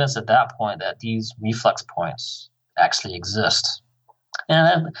pretty convinced at that point that these reflex points actually exist.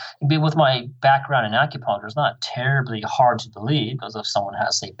 And then with my background in acupuncture, it's not terribly hard to believe, because if someone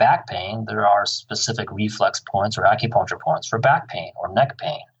has, say, back pain, there are specific reflex points or acupuncture points for back pain or neck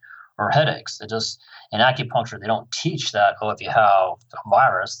pain or headaches. In acupuncture, they don't teach that, if you have a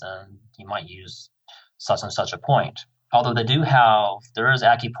virus, then you might use such and such a point. Although there is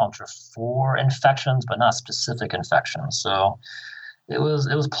acupuncture for infections, but not specific infections. So it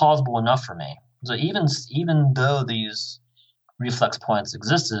was plausible enough for me. So even though these reflex points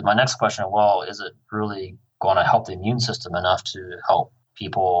existed, my next question, is it really going to help the immune system enough to help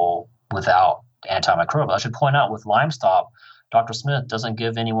people without antimicrobial? I should point out with LymeStop, Dr. Smith doesn't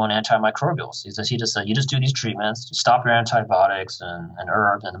give anyone antimicrobials. He just said, you just do these treatments, you stop your antibiotics and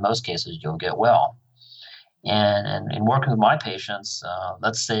herbs, and in most cases, you'll get well. And in working with my patients,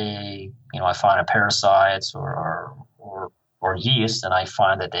 let's say, I find a parasites or yeast, and I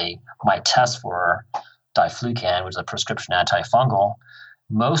find that they might test for diflucan, which is a prescription antifungal.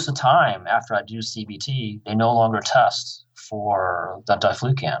 Most of the time after I do CBT, they no longer test for that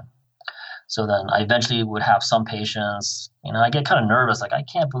diflucan. So then I eventually would have some patients, I get kind of nervous, like I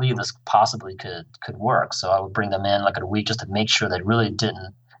can't believe this possibly could work. So I would bring them in like a week just to make sure they really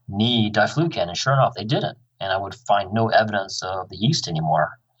didn't need diflucan. And sure enough, they didn't. And I would find no evidence of the yeast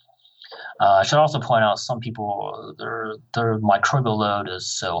anymore. I should also point out some people, their microbial load is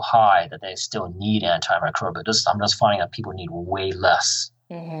so high that they still need antimicrobial. I'm just finding that people need way less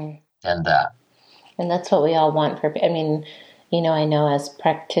than that. And that's what we all want I know as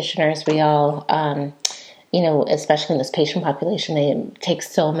practitioners, we all, especially in this patient population, they take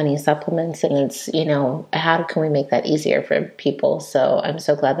so many supplements, and it's, how can we make that easier for people? So I'm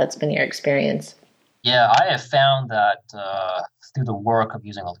so glad that's been your experience. Yeah, I have found that through the work of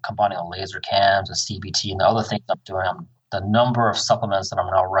combining the laser cams and CBT and the other things I'm doing, the number of supplements that I'm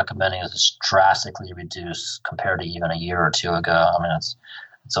now recommending is drastically reduced compared to even a year or two ago.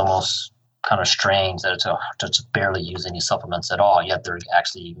 It's almost kind of strange that to barely use any supplements at all, yet they're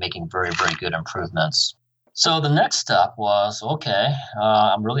actually making very, very good improvements. So the next step was, okay,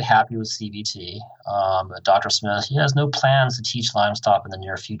 I'm really happy with CBT. Dr. Smith, he has no plans to teach LymeStop in the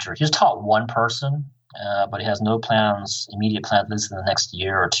near future. He's taught one person, but he has no plans, immediate plans, at least in the next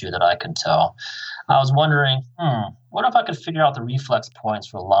year or two that I can tell. I was wondering, what if I could figure out the reflex points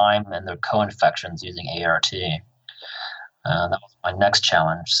for Lyme and their co-infections using ART? That was my next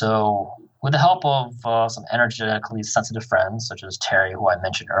challenge. So with the help of some energetically sensitive friends, such as Terry, who I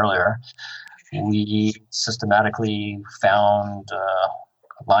mentioned earlier, we systematically found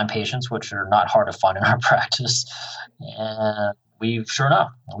Lyme patients, which are not hard to find in our practice. And sure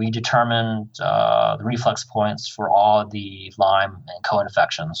enough, we determined the reflex points for all the Lyme and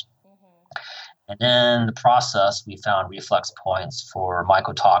co-infections. And in the process, we found reflex points for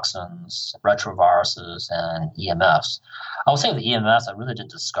mycotoxins, retroviruses, and EMFs. I would say the EMFs, I really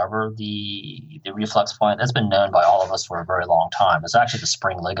didn't discover the reflex point. That's been known by all of us for a very long time. It's actually the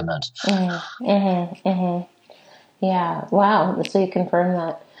spring ligament. Yeah. Wow. So you confirmed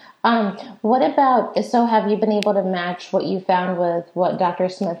that. What about, so have you been able to match what you found with what Dr.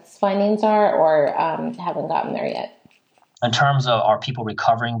 Smith's findings are, or haven't gotten there yet? In terms of, are people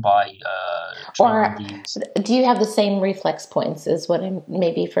recovering by or these? Do you have the same reflex points as what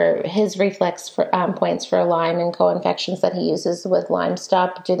maybe for his reflex points for Lyme and co-infections that he uses with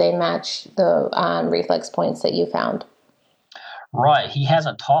LymeStop? Do they match the reflex points that you found? Right. He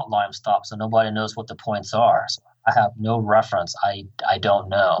hasn't taught LymeStop, so nobody knows what the points are. So I have no reference. I don't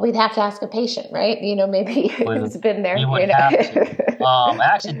know. We'd have to ask a patient, right? Maybe it's been there. We would have to. I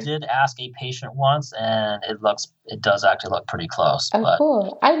actually did ask a patient once, and it does actually look pretty close. Oh,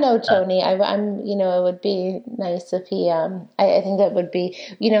 cool. I know Tony. I'm it would be nice if he, I think that would be,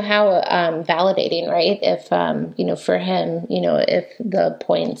 how validating, right? If, for him, if the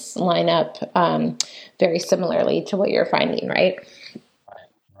points line up very similarly to what you're finding, right?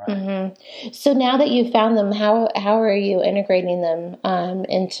 Right. Mm-hmm. So now that you've found them, how are you integrating them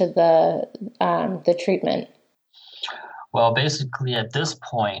into the treatment? Well, basically, at this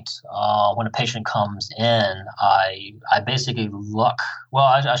point, when a patient comes in, I basically look. Well,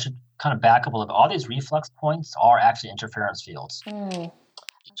 I should kind of back up a little bit. All these reflex points are actually interference fields. It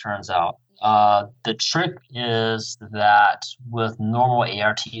turns out. The trick is that with normal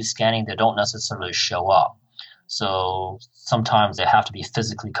ART scanning, they don't necessarily show up. So sometimes they have to be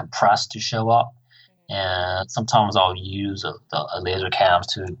physically compressed to show up. And sometimes I'll use a laser cams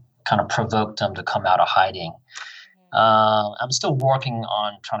to kind of provoke them to come out of hiding. I'm still working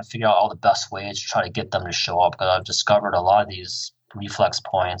on trying to figure out all the best ways to try to get them to show up, because I've discovered a lot of these reflex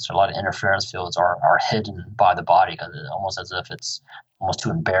points or a lot of interference fields are hidden by the body, because it's almost as if it's almost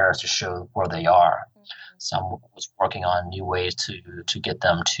too embarrassed to show where they are. So I was working on new ways to get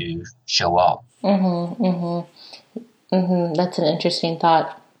them to show up. That's an interesting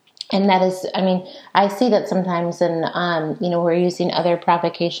thought. And that is, I see that sometimes in, we're using other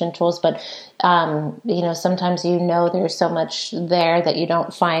provocation tools, but, sometimes, there's so much there that you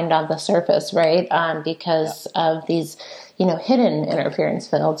don't find on the surface, right? Because of these, hidden interference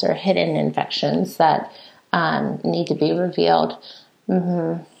fields or hidden infections that need to be revealed.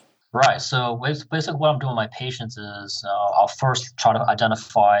 Mm-hmm. Right. So basically what I'm doing with my patients is I'll first try to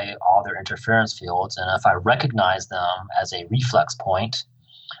identify all their interference fields. And if I recognize them as a reflex point,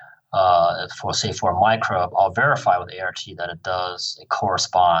 for a microbe, I'll verify with ART that it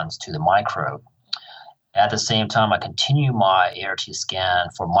corresponds to the microbe. At the same time, I continue my ART scan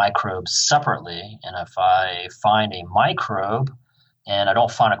for microbes separately. And if I find a microbe and I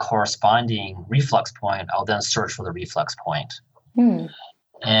don't find a corresponding reflex point, I'll then search for the reflex point.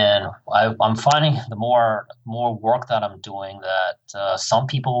 And I'm finding the more work that I'm doing that some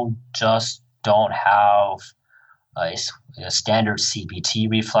people just don't have a standard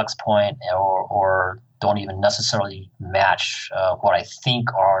CBT reflex point, or don't even necessarily match what I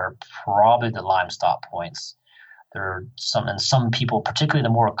think are probably the LymeStop points. There are some people, particularly the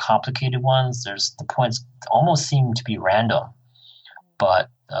more complicated ones, the points almost seem to be random. But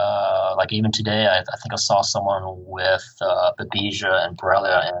like even today, I think I saw someone with Babesia and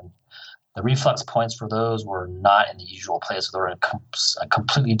Borrelia, and the reflex points for those were not in the usual place. They were in a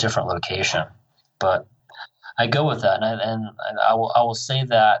completely different location. But I go with that, and I will say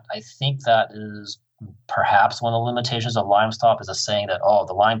that I think that is perhaps one of the limitations of LymeStop, is a saying that,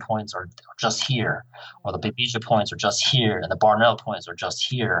 the Lyme points are just here, or the Babesia points are just here, and the Barnell points are just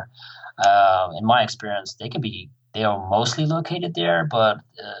here. In my experience, they are mostly located there, but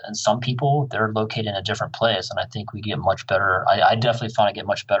in some people, they're located in a different place. And I think we get much better. I definitely find I get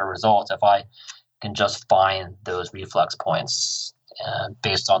much better results if I can just find those reflex points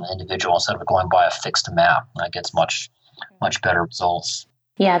based on the individual instead of going by a fixed map. That gets much better results.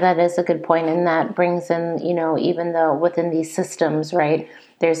 Yeah, that is a good point. And that brings in, even though within these systems, right,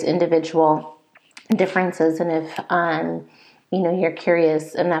 there's individual differences. And if, you're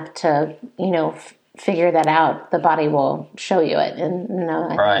curious enough to, figure that out, the body will show you it. And,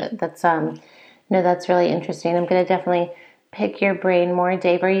 I think that's really interesting. I'm going to definitely pick your brain more.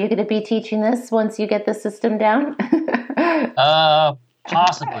 Dave, are you going to be teaching this once you get the system down?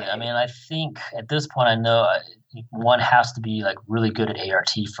 Possibly. I mean, I think at this point, I know one has to be like really good at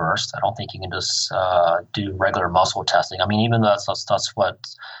ART first. I don't think you can just do regular muscle testing. I mean, even though that's what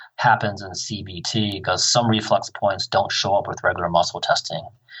happens in CBT, because some reflex points don't show up with regular muscle testing.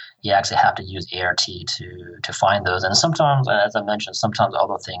 You actually have to use ART to find those. And sometimes, as I mentioned, sometimes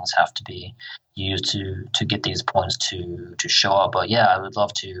other things have to be used to get these points to show up. But yeah, I would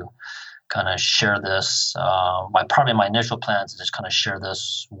love to kind of share this. Probably my initial plan is to just kind of share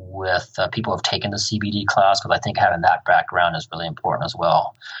this with people who have taken the CBD class, because I think having that background is really important as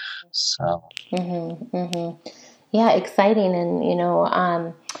well. So, yeah, exciting, and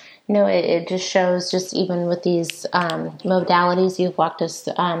it just shows, just even with these modalities, you've walked us,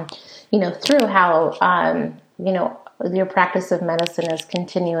 through how your practice of medicine is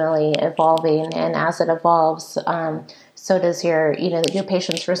continually evolving, and as it evolves, so does your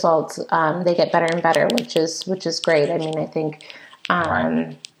patient's results. They get better and better, which is great. I mean, I think,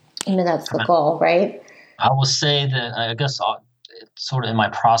 that's the goal, right? I will say that I guess sort of in my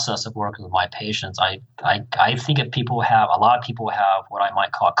process of working with my patients, I think a lot of people have what I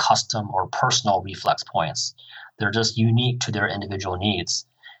might call custom or personal reflex points. They're just unique to their individual needs.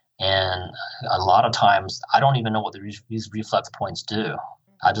 And a lot of times I don't even know what these reflex points do.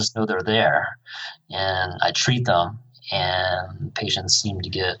 I just know they're there, and I treat them, and patients seem to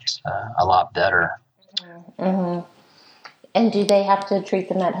get a lot better. Mm-hmm. And do they have to treat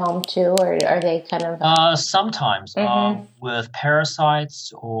them at home too, or are they kind of? Sometimes with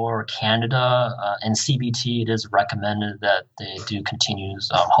parasites or candida in CBT, it is recommended that they do continuous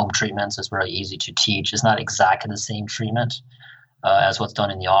home treatments. It's very easy to teach. It's not exactly the same treatment as what's done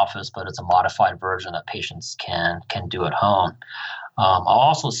in the office, but it's a modified version that patients can do at home. I'll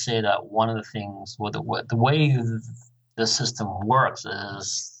also say that one of the things with the way the system works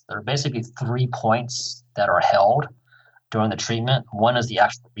is there are basically 3 points that are held during the treatment. One is the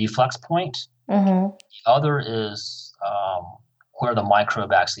actual reflex point. The other is where the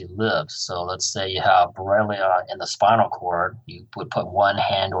microbe actually lives. So let's say you have Borrelia in the spinal cord. You would put one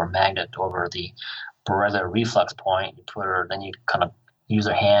hand or magnet over the Borrelia reflex point. Then you kind of use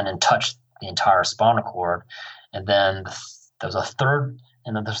your hand and touch the entire spinal cord. And then there's a third,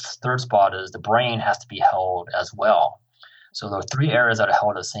 and then the third spot is the brain has to be held as well. So there are 3 areas that are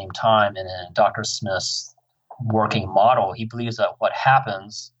held at the same time. And in Dr. Smith's working model, he believes that what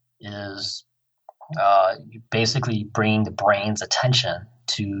happens is you basically bring the brain's attention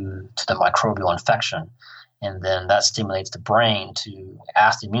to the microbial infection, and then that stimulates the brain to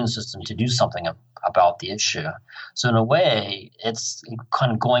ask the immune system to do something about the issue. So in a way, it's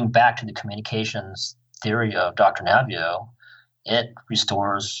kind of going back to the communications theory of Dr. Navio. It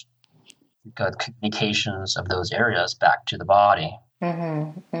restores communications of those areas back to the body.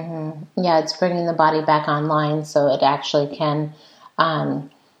 Yeah, it's bringing the body back online so it actually can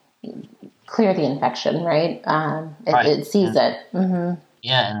clear the infection, right? It sees it.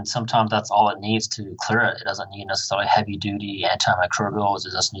 Yeah, and sometimes that's all it needs to clear it. It doesn't need necessarily heavy-duty antimicrobials.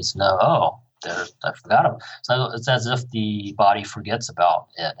 It just needs to know, I forgot them. So it's as if the body forgets about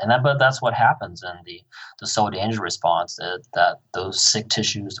it. But that's what happens in the cell danger response, that those sick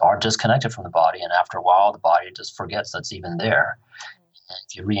tissues are disconnected from the body, and after a while, the body just forgets that's even there. And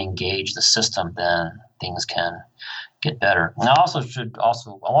if you re-engage the system, then things can get better. And I'll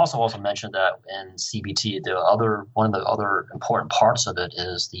also mention that in CBT, one of the other important parts of it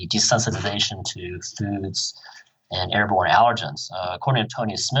is the desensitization to foods and airborne allergens. According to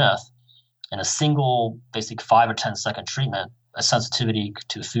Tony Smith, in a single basic 5 or 10 second treatment, a sensitivity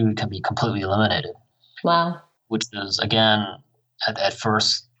to food can be completely eliminated. Wow. Which is, again, at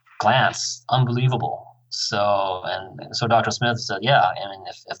first glance, unbelievable. So Dr. Smith said, yeah, I mean,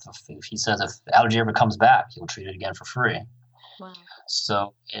 if he says if allergy ever comes back, he'll treat it again for free. Wow.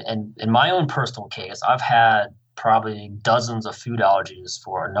 So, and in my own personal case, I've had probably dozens of food allergies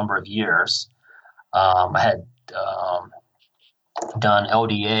for a number of years. I had done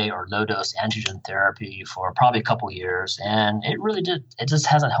LDA or low dose antigen therapy for probably a couple of years, and it just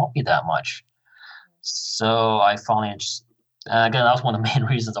hasn't helped me that much. So I finally again, that was one of the main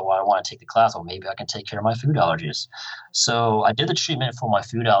reasons why I want to take the class. Well, maybe I can take care of my food allergies. So I did the treatment for my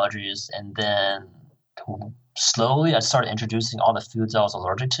food allergies, and then slowly I started introducing all the foods I was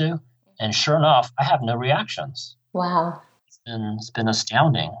allergic to. And sure enough, I have no reactions. Wow. It's been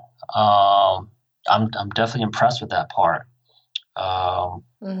astounding. I'm definitely impressed with that part.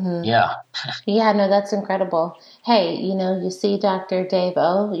 Yeah. Yeah, no, that's incredible. Hey, you see Dr. Dave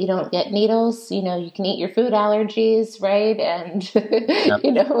O, you don't get needles, you can eat your food allergies, right? And,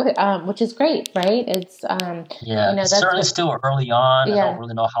 Yeah. which is great, right? It's, Yeah, it's that's certainly what, still early on. I don't yeah.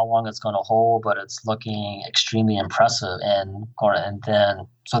 really know how long it's going to hold, but it's looking extremely impressive. And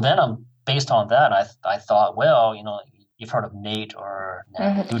then based on that, I thought, well, you've heard of NATE or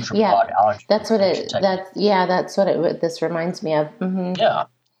Yeah, NutriBlod allergy mitigation technique. this reminds me of. Yeah,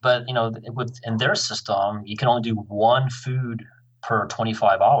 but in their system, you can only do one food per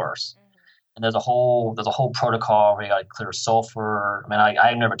 25 hours. And there's a whole protocol where you got to clear sulfur. I mean,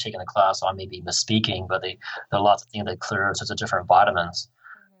 I've never taken the class, so I may be misspeaking, but there are lots of things they clear, such as different vitamins.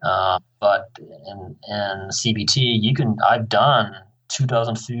 But in CBT, I've done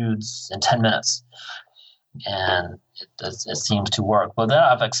 24 foods in 10 minutes, and it seems to work. But then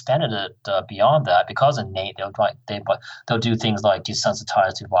I've expanded it beyond that because in NATE they'll do things like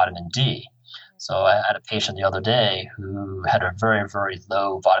desensitize to vitamin D. So I had a patient the other day who had a very, very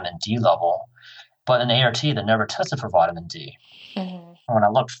low vitamin D level, but in ART, they never tested for vitamin D. When I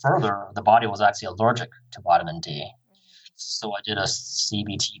looked further, the body was actually allergic to vitamin D. So I did a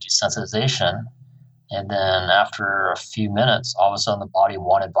CBT desensitization, and then after a few minutes, all of a sudden the body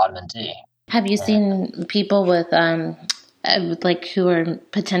wanted vitamin D. Have you seen people with like who are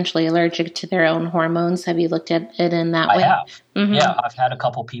potentially allergic to their own hormones? Have you looked at it in that way? I have. Yeah, I've had a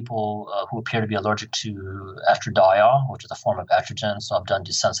couple people who appear to be allergic to estradiol, which is a form of estrogen. So I've done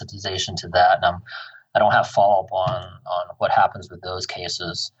desensitization to that, and I don't have follow up on what happens with those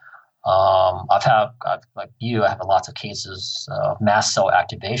cases. I've like you, I have lots of cases of mast cell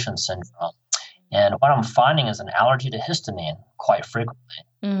activation syndrome, and what I'm finding is an allergy to histamine quite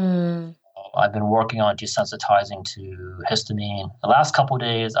frequently. I've been working on desensitizing to histamine. The last couple of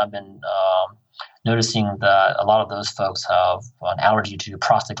days, I've been noticing that a lot of those folks have an allergy to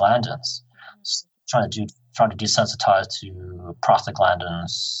prostaglandins. Trying to desensitize to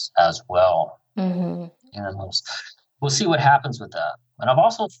prostaglandins as well. And we'll see what happens with that. And I've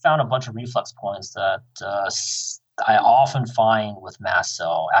also found a bunch of reflex points that I often find with mast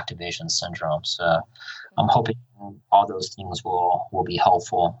cell activation syndrome. So I'm hoping all those things will be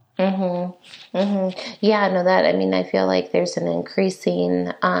helpful. Yeah, no, I feel like there's an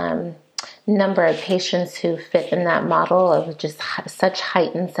increasing number of patients who fit in that model of just such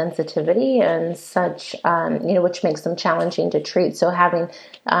heightened sensitivity and such, which makes them challenging to treat. So having,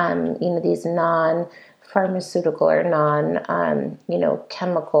 these non-pharmaceutical or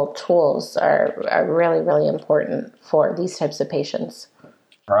chemical tools are really, really important for these types of patients.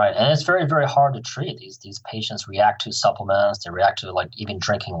 Right, and it's very, very hard to treat. These patients react to supplements. They react to like even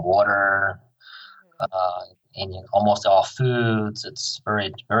drinking water, and almost all foods. It's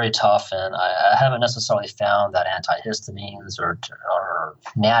very, very tough, and I haven't necessarily found that antihistamines or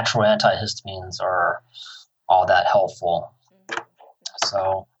natural antihistamines are all that helpful.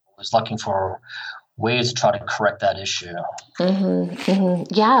 So I was looking for ways to try to correct that issue.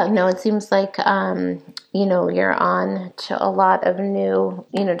 Yeah, no, it seems like, you're on to a lot of new,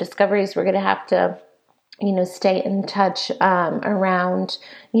 discoveries. We're going to have to, stay in touch around,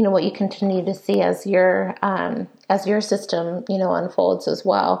 what you continue to see as your system, unfolds as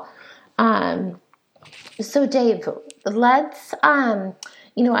well. So Dave, let's, I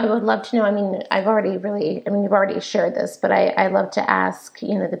would love to know, you've already shared this, but I love to ask,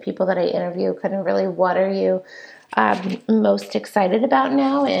 the people that I interview kind of really, what are you most excited about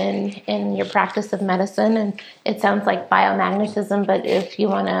now in your practice of medicine? And it sounds like biomagnetism, but if you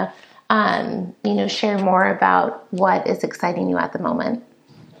want to, share more about what is exciting you at the moment.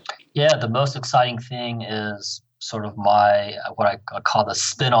 Yeah, the most exciting thing is sort of what I call the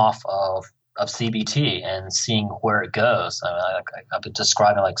spin-off of CBT and seeing where it goes. I've been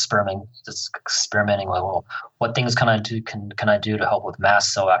describing like experimenting with, well, what things can I do? Can I do to help with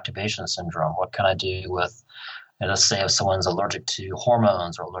mast cell activation syndrome? What can I do with, let's say, if someone's allergic to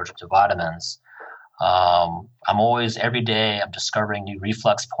hormones or allergic to vitamins? I'm always, every day, I'm discovering new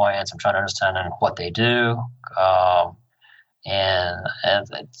reflex points. I'm trying to understand what they do. And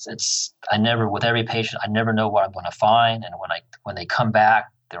with every patient, I never know what I'm going to find. And when they come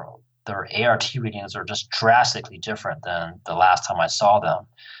back, their ART readings are just drastically different than the last time I saw them.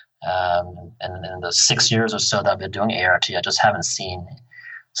 And in the 6 years or so that I've been doing ART, I just haven't seen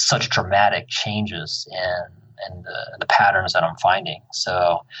such dramatic changes in the patterns that I'm finding.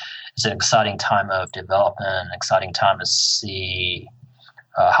 So it's an exciting time of development, an exciting time to see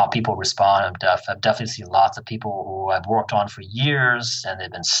how people respond. I've definitely seen lots of people who I've worked on for years and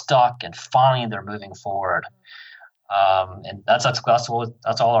they've been stuck and finally they're moving forward. And that's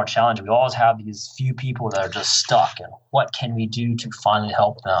all our challenge. We always have these few people that are just stuck, and what can we do to finally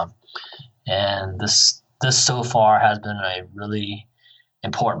help them? And this so far has been a really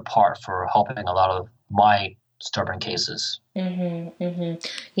important part for helping a lot of my stubborn cases. Mm-hmm, mm-hmm.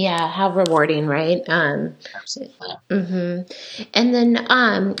 Yeah, how rewarding, right? Absolutely. Mm-hmm. And then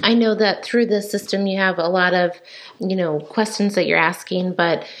I know that through the system you have a lot of, questions that you're asking,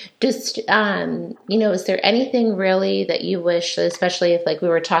 but just, is there anything really that you wish, especially if like we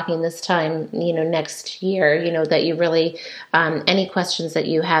were talking this time, next year, that you really, any questions that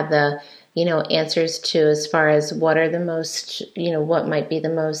you had the, answers to as far as what are the most, what might be the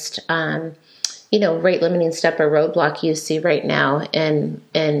most, rate limiting step or roadblock you see right now in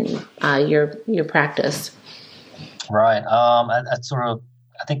your practice? Right.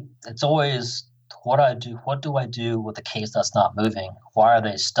 I think it's always what I do. What do I do with a case that's not moving? Why are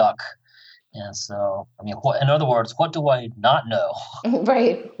they stuck? And so, I mean, in other words, what do I not know?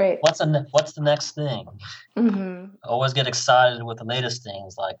 Right. What's the next thing? Mm-hmm. I always get excited with the latest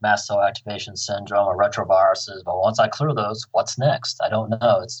things like mast cell activation syndrome or retroviruses. But once I clear those, what's next? I don't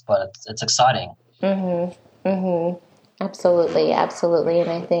know. It's exciting. Mm-hmm. Mm-hmm. Absolutely. And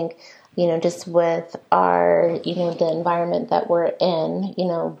I think, just with our, the environment that we're in,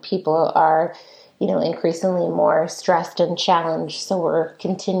 people are, increasingly more stressed and challenged. So we're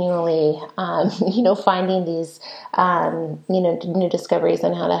continually, finding these, new discoveries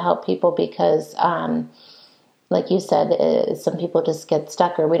on how to help people because, like you said, some people just get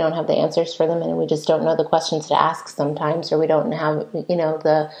stuck or we don't have the answers for them and we just don't know the questions to ask sometimes, or we don't have,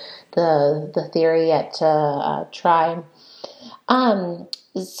 the theory yet to try.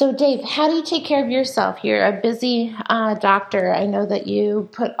 So Dave, how do you take care of yourself? You're a busy doctor. I know that you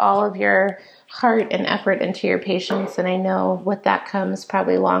put all of your heart and effort into your patients, and I know with that comes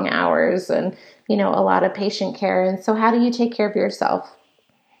probably long hours and, a lot of patient care. And so how do you take care of yourself?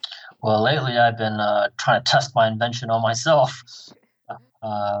 Well, lately I've been trying to test my invention on myself.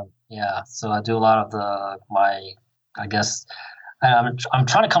 Yeah, so I do a lot of I guess, I'm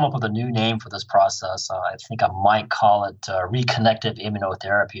trying to come up with a new name for this process. I think I might call it reconnective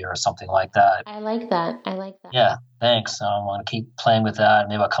immunotherapy or something like that. I like that. Yeah, thanks. I'm going to keep playing with that.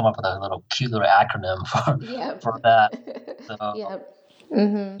 Maybe I'll come up with a cute little acronym Yep. for that. So, Yep.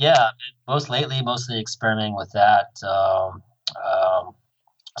 Mm-hmm. yeah, mostly experimenting with that.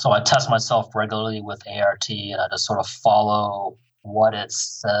 So I test myself regularly with ART, and I just sort of follow what it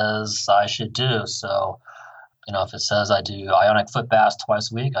says I should do. So, if it says I do ionic foot baths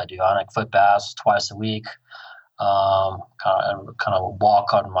twice a week, I do ionic foot baths twice a week. Kind of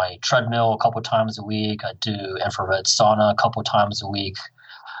walk on my treadmill a couple times a week. I do infrared sauna a couple times a week.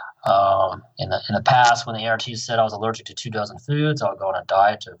 In the past, when the ART said I was allergic to 24 foods, I would go on a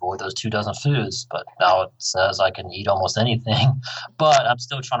diet to avoid those 24 foods. But now it says I can eat almost anything. But I'm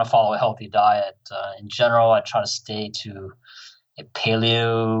still trying to follow a healthy diet. In general, I try to stay to a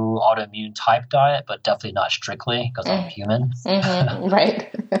paleo autoimmune type diet, but definitely not strictly because I'm human. Mm-hmm. Right.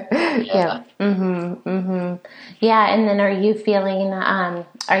 Yeah. Mm-hmm. Mm-hmm. Yeah. And then are you feeling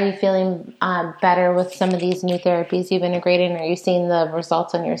better with some of these new therapies you've integrated? Are you seeing the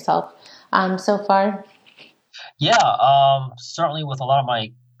results on yourself so far? Yeah, certainly with a lot of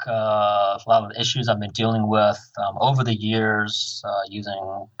the issues I've been dealing with over the years, using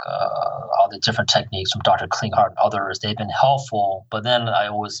all the different techniques from Dr. Klinghardt and others, they've been helpful. But then I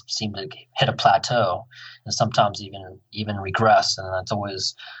always seem to hit a plateau, and sometimes even regress, and that's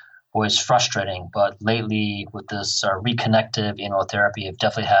always frustrating. But lately, with this reconnective immunotherapy, I've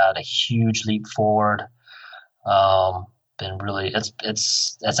definitely had a huge leap forward. Been really it's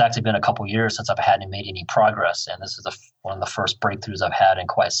actually been a couple years since I've hadn't made any progress, and this is one of the first breakthroughs I've had in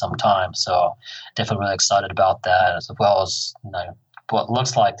quite some time. So definitely really excited about that, as well as what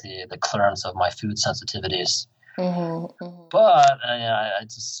looks like the clearance of my food sensitivities. Mm-hmm, mm-hmm. But I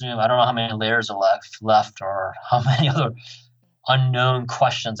assume I don't know how many layers are left or how many other unknown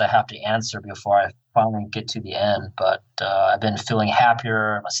questions I have to answer before I finally get to the end. But I've been feeling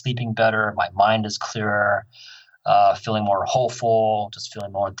happier, I'm sleeping better, my mind is clearer. Feeling more hopeful, just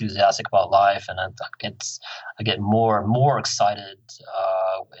feeling more enthusiastic about life, and I get more and more excited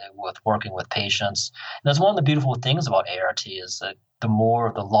with working with patients. And that's one of the beautiful things about ART is that the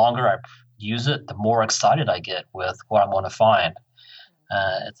longer I use it, the more excited I get with what I'm going to find.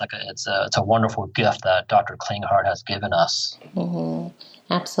 It's a wonderful gift that Dr. Klinghardt has given us. Mm-hmm.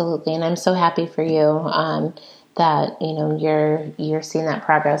 Absolutely, and I'm so happy for you that you're seeing that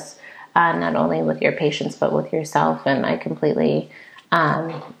progress. Not only with your patients, but with yourself. And I completely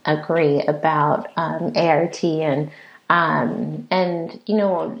agree about ART. And And,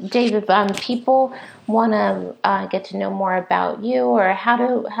 Dave, if people want to get to know more about you, or how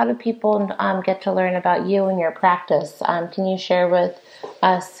do people get to learn about you and your practice? Can you share with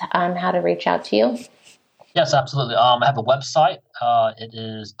us how to reach out to you? Yes, absolutely. I have a website. It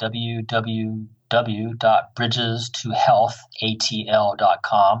is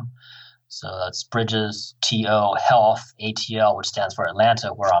www.bridgestohealthatl.com. So that's Bridges TO Health ATL, which stands for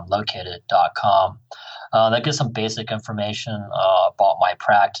Atlanta, where I'm located.com. That gives some basic information about my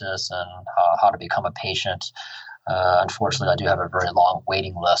practice and how to become a patient. Unfortunately, I do have a very long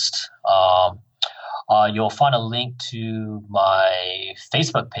waiting list. You'll find a link to my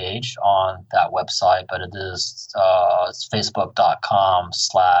Facebook page on that website, but it's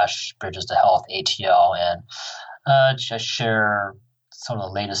facebook.com/Bridges to Health ATL, and just share some of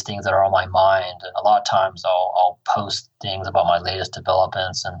the latest things that are on my mind. And a lot of times I'll post things about my latest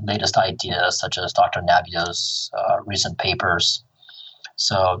developments and latest ideas, such as Dr. Nabio's recent papers.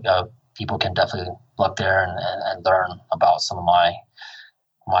 So people can definitely look there and learn about some of my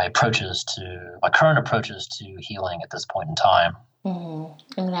current approaches to healing at this point in time. Mm-hmm.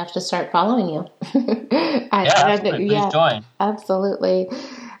 I'm going to have to start following you. Absolutely. Please join. Absolutely.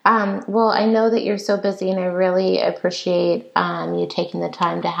 Well, I know that you're so busy, and I really appreciate you taking the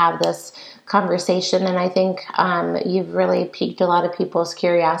time to have this conversation. And I think you've really piqued a lot of people's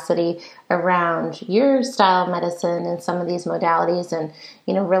curiosity around your style of medicine and some of these modalities. And,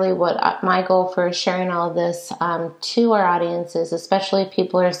 really what my goal for sharing all of this to our audiences, especially if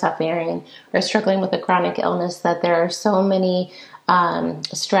people are suffering or struggling with a chronic illness, that there are so many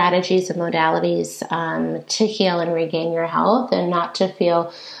strategies and modalities to heal and regain your health, and not to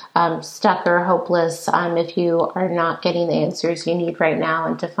feel stuck or hopeless if you are not getting the answers you need right now,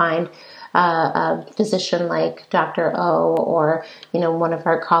 and to find a physician like Dr. O or one of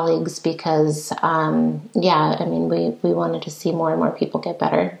our colleagues, because we wanted to see more and more people get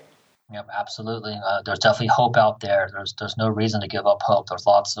better. Yep, absolutely. There's definitely hope out there. There's no reason to give up hope. There's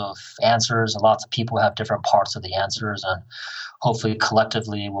lots of answers, and lots of people have different parts of the answers, and hopefully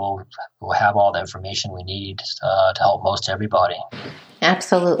collectively we'll have all the information we need to help most everybody.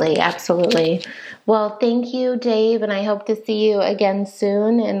 Absolutely. Absolutely. Well, thank you, Dave, and I hope to see you again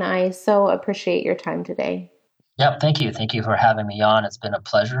soon, and I so appreciate your time today. Yep, thank you. Thank you for having me on. It's been a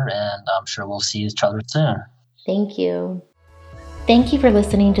pleasure, and I'm sure we'll see each other soon. Thank you. Thank you for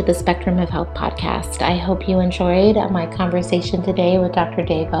listening to the Spectrum of Health podcast. I hope you enjoyed my conversation today with Dr.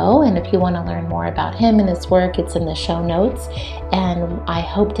 Dave O. And if you want to learn more about him and his work, it's in the show notes. And I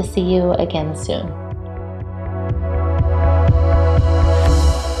hope to see you again soon.